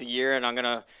throughout the year, and I'm going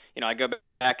to, I go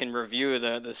back and review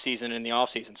the season in the off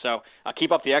season. So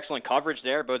keep up the excellent coverage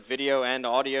there, both video and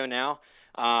audio now,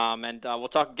 and we'll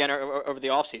talk again over the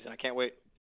off season. I can't wait.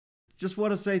 Just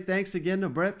want to say thanks again to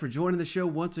Brett for joining the show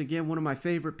once again. One of my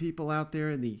favorite people out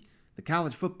there in the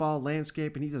college football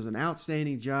landscape, and he does an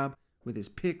outstanding job with his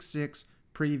Pick Six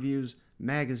Previews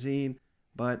magazine.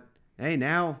 But hey,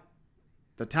 now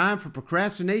the time for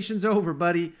procrastination's over,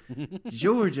 buddy.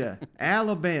 Georgia,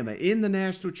 Alabama in the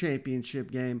national championship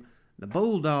game. The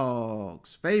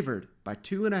Bulldogs favored by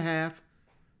 2.5.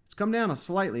 It's come down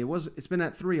slightly. It's been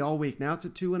at 3 all week. Now it's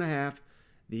at 2.5.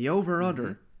 The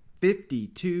over/under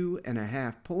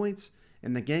 52.5 points,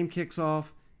 and the game kicks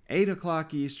off 8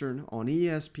 o'clock Eastern on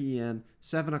ESPN,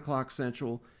 7 o'clock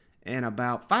Central, and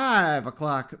about 5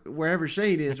 o'clock wherever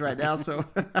Shane is right now. So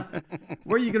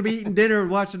where are you going to be eating dinner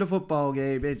and watching the football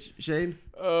game, Shane?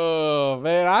 Oh,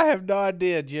 man, I have no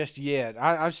idea just yet.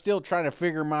 I'm still trying to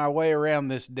figure my way around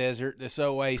this desert, this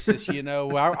oasis,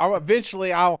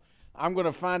 Eventually I'm going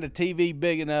to find a TV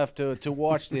big enough to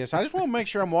watch this. I just want to make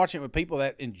sure I'm watching it with people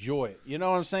that enjoy it. You know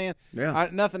what I'm saying? Yeah.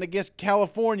 Nothing against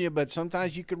California, but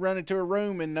sometimes you could run into a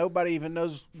room and nobody even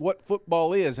knows what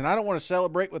football is, and I don't want to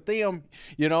celebrate with them.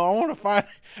 I want to find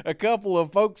a couple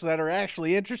of folks that are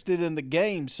actually interested in the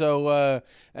game. So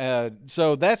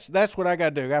that's what I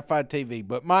got to do. I got to find TV.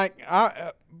 But Mike,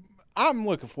 I'm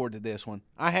looking forward to this one.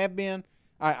 I have been.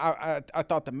 I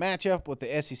thought the matchup with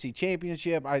the SEC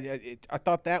championship, I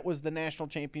thought that was the national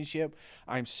championship.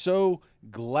 I'm so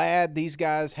glad these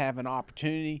guys have an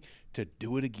opportunity to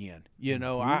do it again.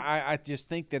 I just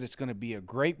think that it's going to be a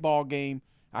great ball game.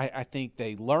 I think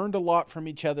they learned a lot from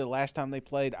each other last time they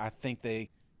played. I think they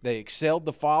excelled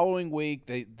the following week.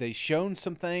 They shown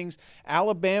some things.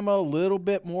 Alabama a little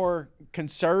bit more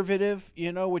conservative,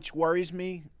 which worries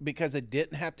me because they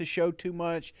didn't have to show too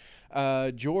much.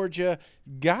 Georgia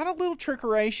got a little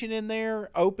trickeration in there,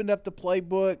 opened up the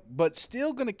playbook, but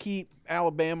still going to keep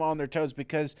Alabama on their toes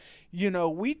because,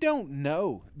 we don't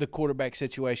know the quarterback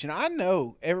situation. I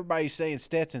know everybody's saying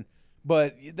Stetson,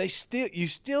 but you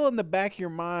still in the back of your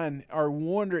mind are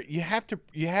wondering. You have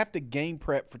to game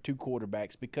prep for two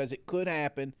quarterbacks because it could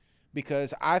happen.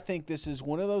 Because I think this is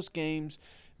one of those games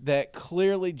that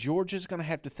clearly Georgia's going to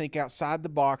have to think outside the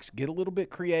box, get a little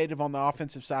bit creative on the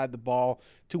offensive side of the ball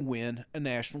to win a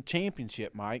national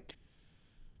championship. Mike,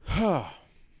 are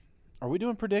we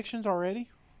doing predictions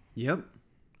already? Yep.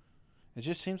 It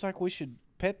just seems like we should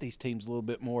pet these teams a little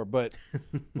bit more, but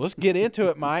let's get into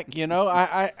it, Mike. If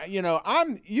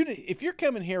you're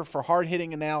coming here for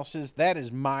hard-hitting analysis, that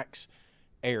is Mike's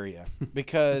area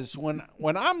because when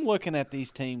I'm looking at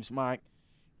these teams, Mike,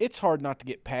 it's hard not to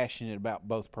get passionate about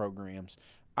both programs.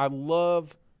 I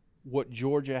love what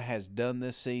Georgia has done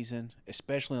this season,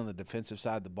 especially on the defensive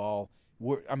side of the ball.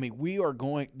 They are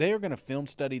going to film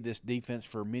study this defense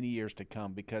for many years to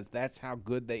come because that's how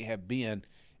good they have been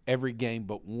every game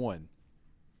but one.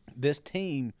 This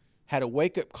team had a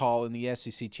wake-up call in the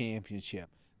SEC championship.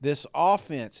 This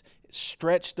offense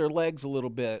stretched their legs a little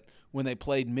bit when they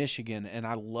played Michigan, and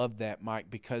I love that, Mike,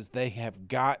 because they have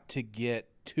got to get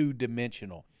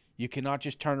two-dimensional. You cannot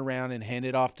just turn around and hand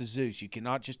it off to Zeus. You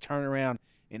cannot just turn around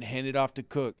and hand it off to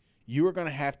Cook. You are going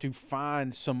to have to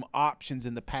find some options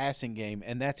in the passing game,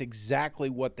 and that's exactly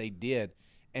what they did.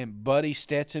 And Buddy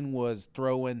Stetson was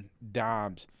throwing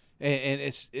dimes. And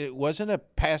it wasn't a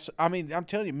pass. I'm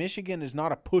telling you, Michigan is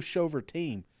not a pushover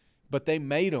team, but they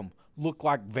made them look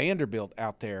like Vanderbilt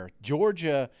out there.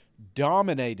 Georgia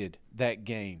dominated that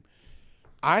game.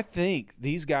 I think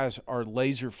these guys are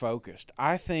laser focused.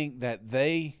 I think that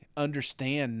they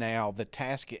understand now the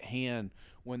task at hand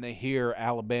when they hear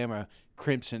Alabama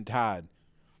Crimson Tide.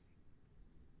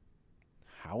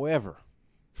 However,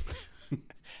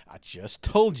 I just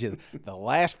told you the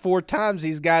last 4 times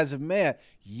these guys have met,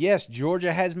 yes,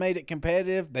 Georgia has made it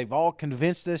competitive. They've all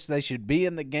convinced us they should be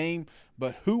in the game.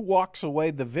 But who walks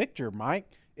away the victor, Mike?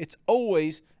 It's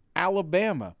always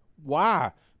Alabama.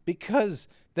 Why? Because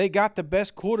they got the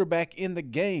best quarterback in the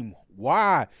game.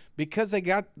 Why? Because they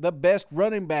got the best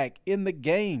running back in the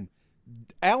game.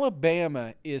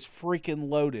 Alabama is freaking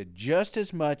loaded just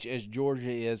as much as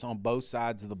Georgia is on both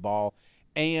sides of the ball.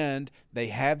 And they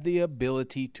have the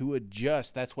ability to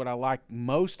adjust. That's what I like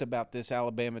most about this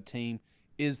Alabama team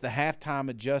is the halftime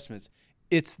adjustments.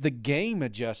 It's the game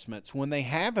adjustments. When they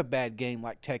have a bad game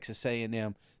like Texas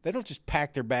A&M, they don't just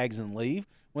pack their bags and leave.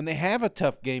 When they have a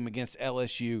tough game against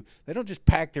LSU, they don't just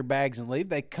pack their bags and leave.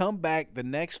 They come back the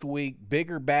next week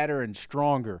bigger, badder, and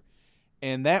stronger.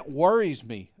 And that worries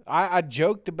me. I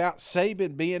joked about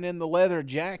Saban being in the leather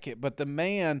jacket, but the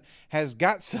man has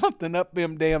got something up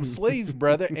them damn sleeves,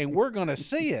 brother, and we're going to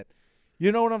see it.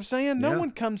 You know what I'm saying? No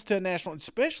one comes to a national,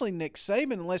 especially Nick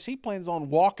Saban, unless he plans on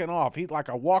walking off. He's like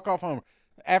a walk-off home.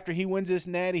 After he wins this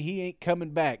natty, he ain't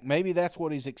coming back. Maybe that's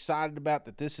what he's excited about,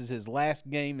 that this is his last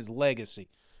game, his legacy.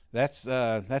 That's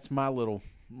my little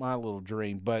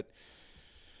dream. But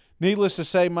needless to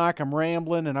say, Mike, I'm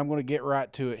rambling, and I'm going to get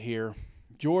right to it here.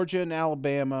 Georgia and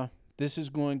Alabama, this is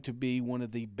going to be one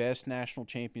of the best national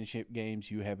championship games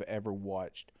you have ever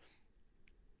watched.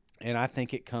 And I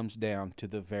think it comes down to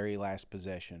the very last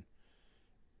possession.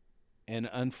 And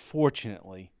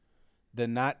unfortunately, the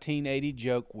 1980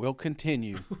 joke will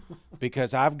continue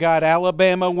because I've got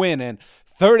Alabama winning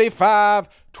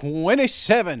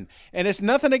 35-27. And it's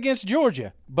nothing against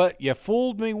Georgia, but you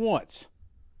fooled me once.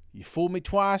 You fooled me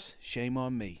twice, shame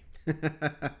on me.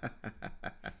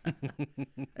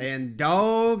 And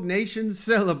Dog Nation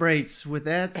celebrates with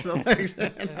that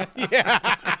selection. Yeah,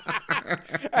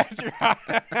 that's right.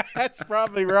 That's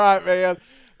probably right, man.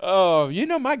 Oh,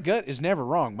 my gut is never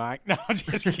wrong, Mike. No, I'm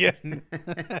just kidding.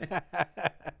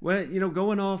 Well,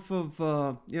 going off of,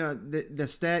 the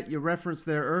stat you referenced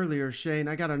there earlier, Shane,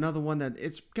 I got another one that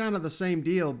it's kind of the same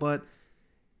deal, but,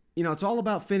 it's all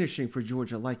about finishing for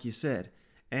Georgia, like you said.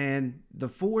 And the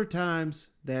 4 times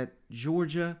that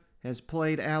Georgia has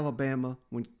played Alabama,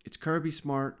 when it's Kirby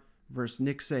Smart versus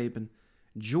Nick Saban,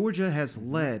 Georgia has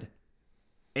led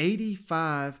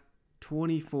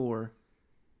 85-24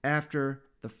 after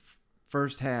the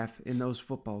first half in those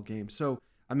football games. So,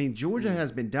 Georgia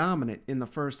has been dominant in the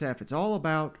first half. It's all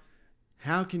about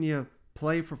how can you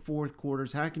play for fourth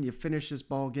quarters, how can you finish this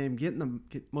ball game, getting the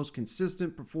most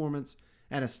consistent performance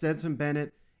out of Stetson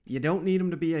Bennett You don't need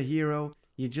him to be a hero.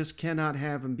 You just cannot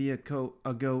have him be a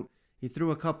GOAT. He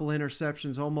threw a couple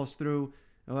interceptions, almost threw.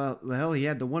 Well, he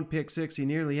had the one pick six. He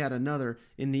nearly had another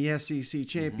in the SEC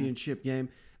championship game.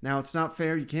 Now, it's not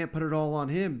fair. You can't put it all on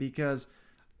him because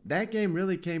that game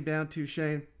really came down to,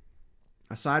 Shane,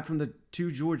 aside from the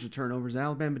 2 Georgia turnovers,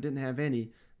 Alabama didn't have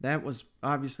any. That was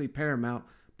obviously paramount.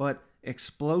 But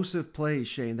explosive plays,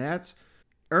 Shane. That's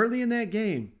early in that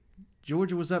game.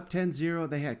 Georgia was up 10-0.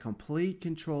 They had complete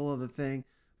control of the thing.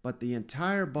 But the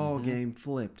entire ball game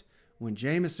flipped when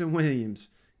Jamison Williams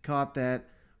caught that,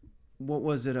 what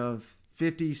was it, a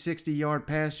 50, 60-yard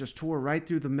pass, just tore right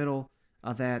through the middle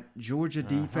of that Georgia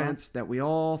defense that we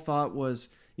all thought was,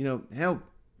 hell,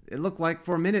 it looked like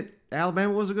for a minute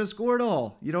Alabama wasn't going to score at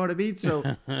all. You know what I mean? So,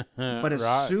 but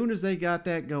as soon as they got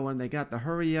that going, they got the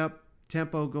hurry up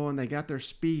tempo going, they got their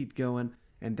speed going,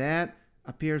 and that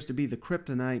appears to be the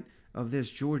kryptonite of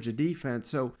this Georgia defense.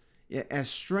 So, as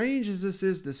strange as this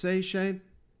is to say, Shane,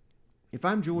 if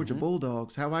I'm Georgia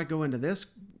Bulldogs, how I go into this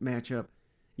matchup,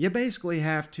 you basically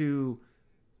have to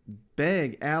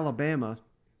beg Alabama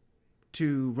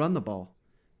to run the ball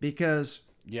because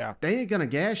they ain't going to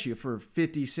gash you for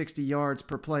 50, 60 yards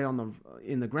per play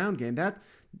in the ground game. That,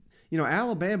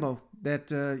 Alabama, that,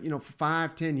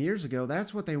 5-10 years ago,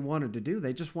 that's what they wanted to do.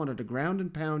 They just wanted to ground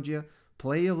and pound you,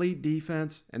 play elite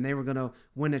defense, and they were going to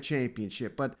win a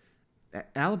championship. But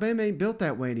Alabama ain't built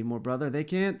that way anymore, brother. They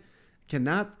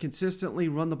cannot consistently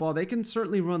run the ball. They can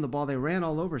certainly run the ball. They ran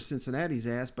all over Cincinnati's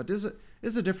ass, but this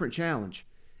is a different challenge.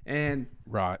 And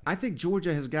I think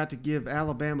Georgia has got to give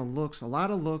Alabama a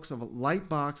lot of looks of light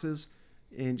boxes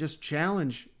and just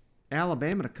challenge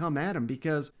Alabama to come at them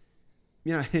because,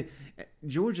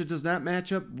 Georgia does not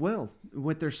match up well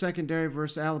with their secondary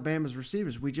versus Alabama's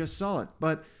receivers. We just saw it.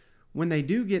 But when they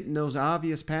do get in those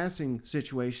obvious passing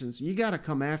situations, you got to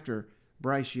come after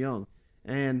Bryce Young.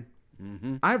 And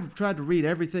I've tried to read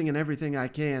everything I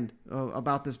can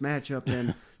about this matchup,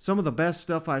 and some of the best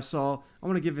stuff I saw, I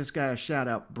want to give this guy a shout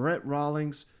out. Brett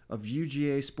Rawlings of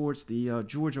UGA Sports, the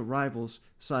Georgia Rivals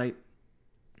site.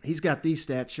 He's got these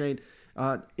stats, Shane.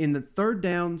 In the third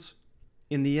downs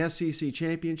in the SEC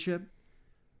championship,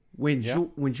 when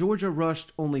Georgia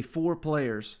rushed only 4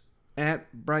 players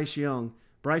at Bryce Young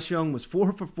was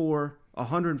 4 for 4,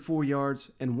 104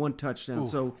 yards, and 1 touchdown. Ooh.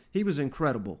 So he was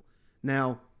incredible.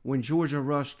 Now, when Georgia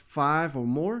rushed 5 or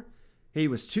more, he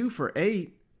was 2 for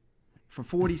 8 for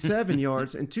 47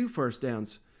 yards and 2 first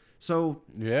downs. So,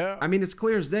 I mean, it's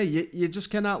clear as day. You just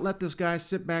cannot let this guy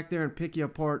sit back there and pick you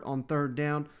apart on third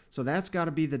down. So that's got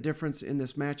to be the difference in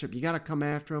this matchup. You got to come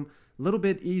after him. A little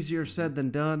bit easier said than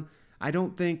done. I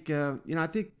don't think, I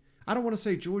don't want to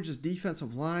say Georgia's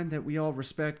defensive line that we all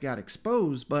respect got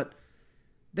exposed, but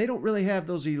they don't really have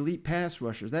those elite pass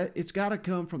rushers. It's got to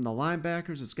come from the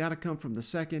linebackers. It's got to come from the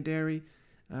secondary.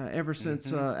 Ever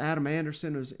since Adam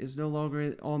Anderson is no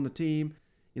longer on the team,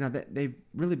 they've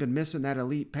really been missing that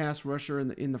elite pass rusher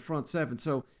in the front seven.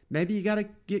 So maybe you got to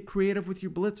get creative with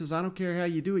your blitzes. I don't care how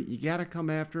you do it. You got to come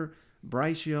after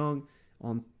Bryce Young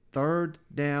on third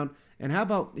down. And how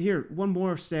about here, one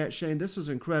more stat, Shane. This is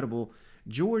incredible.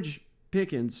 George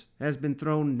Pickens has been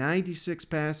thrown 96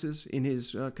 passes in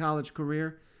his college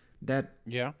career that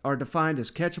are defined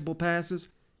as catchable passes.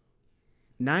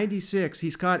 96,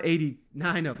 he's caught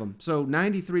 89 of them. So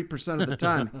 93% of the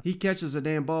time, he catches a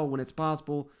damn ball when it's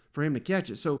possible for him to catch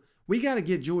it. So we got to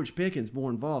get George Pickens more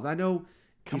involved. I know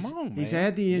he's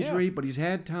had the injury, but he's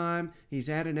had time. He's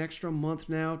had an extra month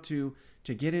now to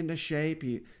get into shape.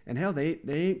 And hell, they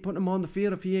ain't putting him on the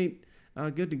field if he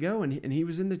ain't good to go. And he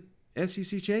was in the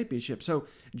SEC championship. So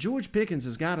George Pickens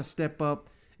has got to step up.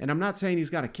 And I'm not saying he's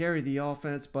got to carry the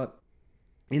offense, but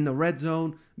in the red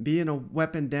zone, being a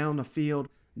weapon down the field,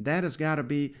 that has got to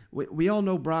be. We all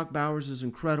know Brock Bowers is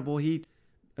incredible. He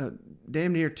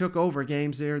damn near took over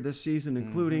games there this season,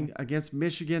 including against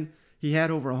Michigan. He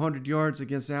had over 100 yards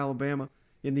against Alabama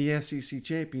in the SEC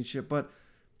championship. But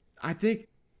I think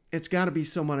it's got to be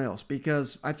someone else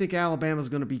because I think Alabama's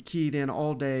going to be keyed in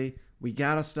all day. We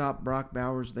got to stop Brock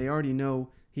Bowers. They already know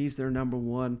he's their number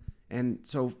one. And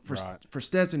so for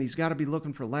Stetson, he's got to be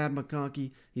looking for Ladd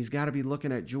McConkey. He's got to be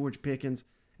looking at George Pickens.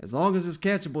 As long as it's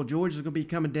catchable, George is going to be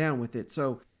coming down with it.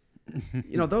 So,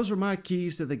 those are my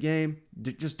keys to the game.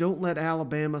 Just don't let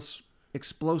Alabama's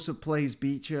explosive plays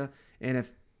beat you. And if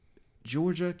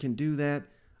Georgia can do that,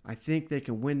 I think they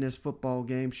can win this football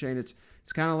game, Shane. It's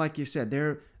kind of like you said.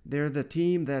 They're the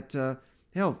team that,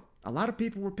 a lot of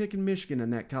people were picking Michigan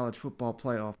in that college football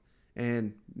playoff.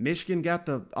 And Michigan got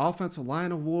the offensive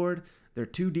line award. Their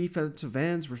 2 defensive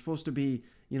ends were supposed to be,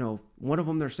 one of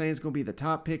them they're saying is going to be the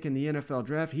top pick in the NFL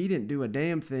draft. He didn't do a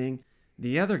damn thing.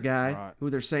 The other guy, Right. who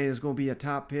they're saying is going to be a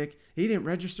top pick, he didn't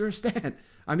register a stat.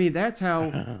 I mean, that's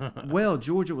how well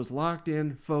Georgia was locked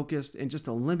in, focused, and just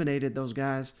eliminated those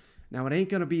guys. Now, it ain't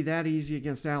going to be that easy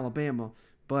against Alabama,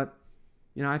 but,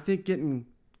 I think getting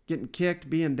kicked,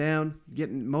 being down,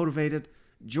 getting motivated,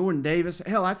 Jordan Davis,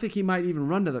 hell, I think he might even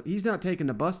run to he's not taking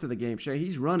the bus to the game, Shay.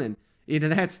 He's running into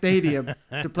that stadium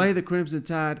to play the Crimson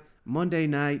Tide Monday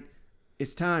night.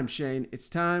 It's time, Shane. It's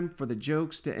time for the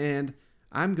jokes to end.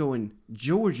 I'm going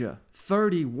Georgia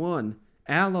 31,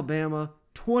 Alabama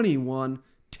 21,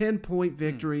 10-point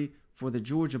victory for the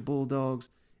Georgia Bulldogs.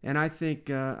 And I think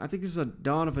this is a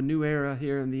dawn of a new era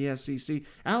here in the SEC.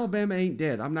 Alabama ain't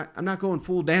dead. I'm not going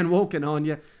full Dan Wolken on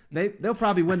you. They'll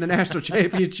probably win the national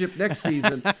championship next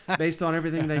season based on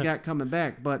everything they got coming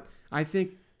back. But I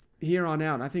think here on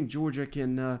out, I think Georgia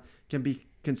can be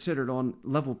considered on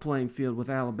level playing field with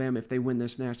Alabama if they win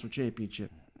this national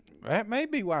championship. That may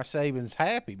be why Saban's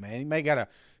happy, man. He may got a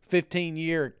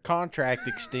 15-year contract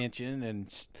extension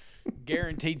and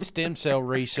guaranteed stem cell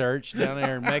research down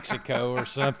there in Mexico or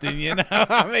something,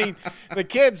 I mean, the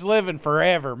kid's living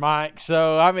forever, Mike.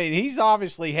 So, I mean, he's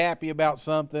obviously happy about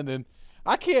something, and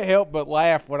I can't help but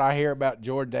laugh when I hear about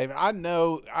Jordan Davis.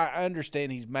 I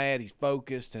understand he's mad, he's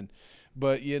focused,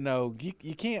 but you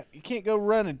can't go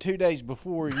running 2 days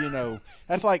before.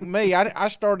 That's like me. I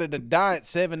started a diet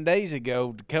 7 days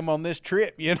ago to come on this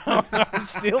trip. I'm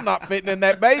still not fitting in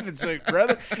that bathing suit,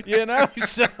 brother.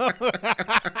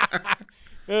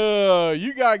 So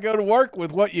you gotta go to work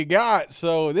with what you got.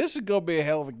 So this is gonna be a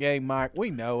hell of a game, Mike. We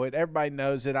know it. Everybody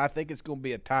knows it. I think it's gonna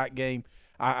be a tight game.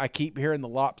 I keep hearing the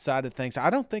lopsided things.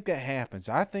 I don't think that happens.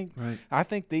 I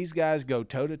think these guys go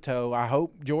toe-to-toe. I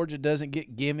hope Georgia doesn't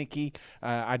get gimmicky.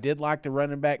 I did like the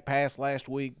running back pass last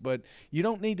week, but you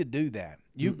don't need to do that.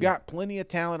 You've got plenty of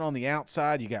talent on the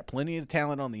outside. You got plenty of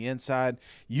talent on the inside.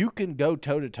 You can go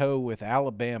toe-to-toe with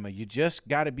Alabama. You just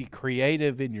got to be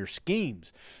creative in your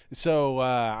schemes. So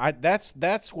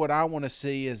that's what I want to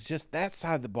see is just that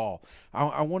side of the ball.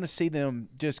 I want to see them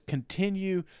just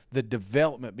continue the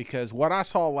development because what I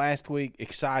saw last week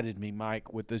excited me,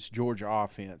 Mike, with this Georgia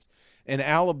offense. And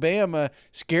Alabama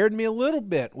scared me a little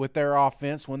bit with their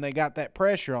offense when they got that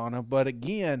pressure on them. But,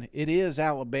 again, it is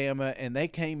Alabama, and they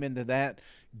came into that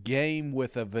game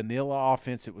with a vanilla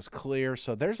offense. It was clear.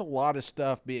 So there's a lot of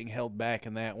stuff being held back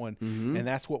in that one, and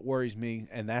that's what worries me,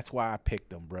 and that's why I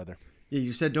picked them, brother. Yeah,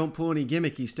 you said don't pull any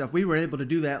gimmicky stuff. We were able to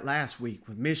do that last week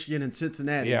with Michigan and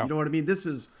Cincinnati. Yeah. You know what I mean? This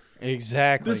is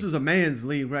a man's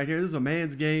league right here. This is a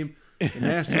man's game. The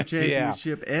national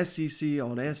championship, SEC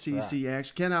on SEC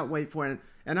action. Cannot wait for it.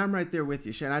 And I'm right there with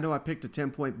you, Shane. I know I picked a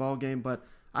 10-point ball game, but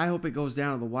I hope it goes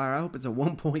down to the wire. I hope it's a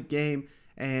 1-point game,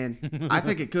 and I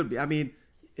think it could be. I mean,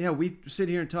 we sit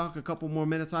here and talk a couple more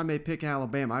minutes. I may pick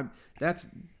Alabama. That's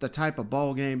the type of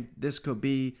ball game this could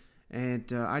be,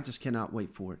 and I just cannot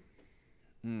wait for it.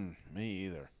 Me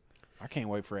either. I can't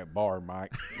wait for that bar,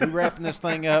 Mike. We wrapping this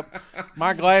thing up.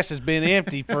 My glass has been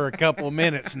empty for a couple of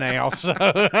minutes now. So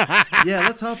yeah,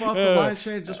 let's hop off the line,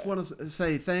 Shane. Just want to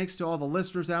say thanks to all the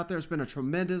listeners out there. It's been a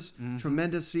tremendous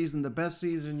season, the best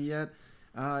season yet.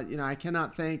 I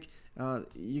cannot thank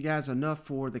you guys enough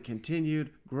for the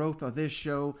continued growth of this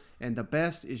show, and the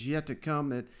best is yet to come.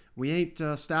 That we ain't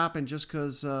stopping just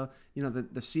because the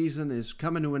season is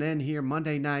coming to an end here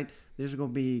Monday night. There's going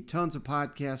to be tons of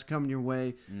podcasts coming your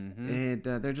way, and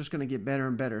they're just going to get better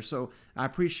and better. So I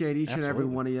appreciate each and every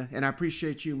one of you, and I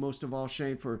appreciate you most of all,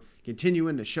 Shane, for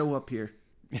continuing to show up here.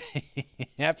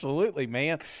 Absolutely,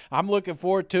 man. I'm looking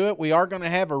forward to it. We are going to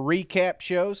have a recap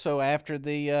show, so after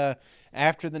the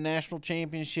national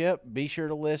championship, be sure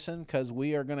to listen because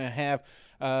we are going to have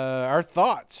our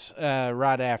thoughts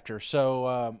right after.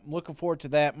 So looking forward to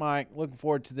that, Mike. Looking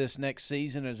forward to this next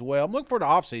season as well. I'm looking forward to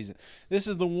off season. This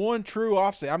is the one true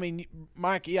off season. I mean,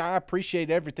 Mike, I appreciate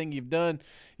everything you've done.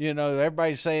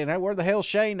 Everybody's saying, "Hey, where the hell's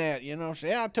Shane at?"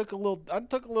 So, I took a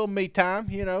little me time.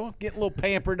 Getting a little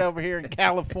pampered over here in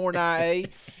California,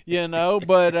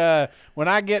 But when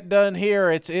I get done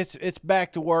here, it's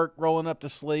back to work, rolling up the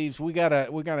sleeves. We got an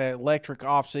electric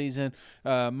off season.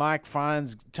 Mike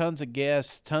finds tons of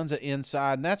guests, tons of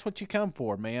inside, and that's what you come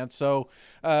for, man. So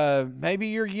maybe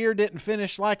your year didn't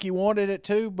finish like you wanted it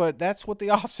to, but that's what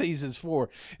the off season's for.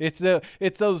 It's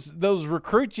those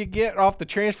recruits you get off the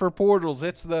transfer portals.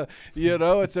 It's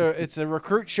a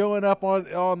recruit showing up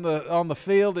on the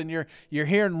field, and you're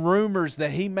hearing rumors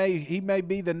that he may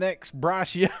be the next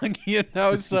Bryce Young.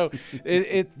 So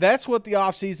that's what the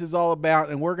off season is all about,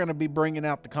 and we're going to be bringing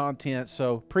out the content.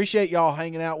 So appreciate y'all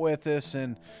hanging out with us,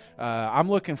 and I'm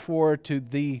looking forward to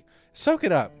the Soak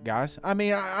it up, guys. I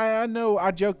mean, I know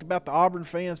I joked about the Auburn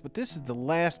fans, but this is the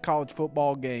last college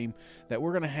football game that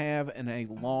we're going to have in a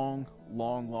long,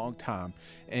 long, long time.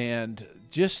 And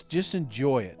just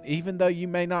enjoy it. Even though you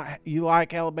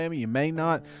like Alabama, you may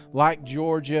not like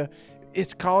Georgia,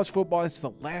 it's college football. It's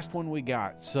the last one we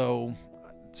got. So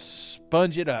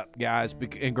sponge it up, guys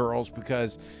and girls,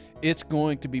 because it's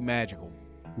going to be magical.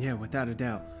 Yeah, without a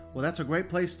doubt. Well, that's a great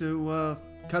place to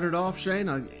cut it off, Shane.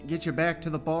 I'll get you back to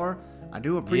the bar. I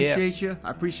do appreciate you.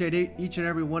 I appreciate each and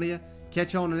every one of you.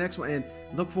 Catch you on the next one, and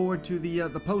look forward to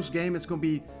the post game. It's going to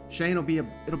be Shane. It'll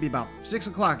be about 6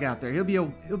 o'clock out there. He'll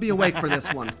be awake for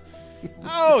this one.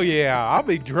 Oh yeah, I'll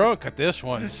be drunk at this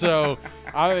one. So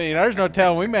I mean, there's no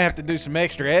telling. We may have to do some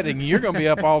extra editing. You're going to be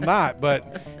up all night,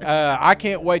 but I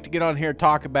can't wait to get on here and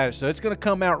talk about it. So it's going to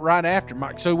come out right after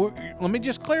Mike. So let me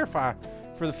just clarify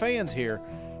for the fans here.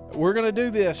 We're going to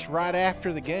do this right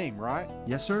after the game, right?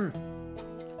 Yes, sir.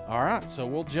 All right, so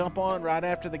we'll jump on right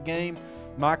after the game.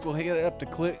 Mike will hit it up to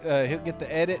click. He'll get the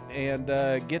edit and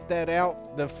get that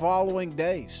out the following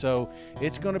day. So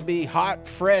it's going to be hot,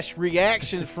 fresh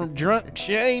reactions from Drunk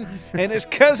Shane and his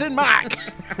cousin Mike.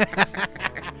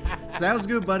 Sounds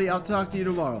good, buddy. I'll talk to you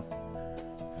tomorrow.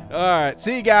 All right,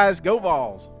 see you guys. Go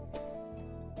Vols.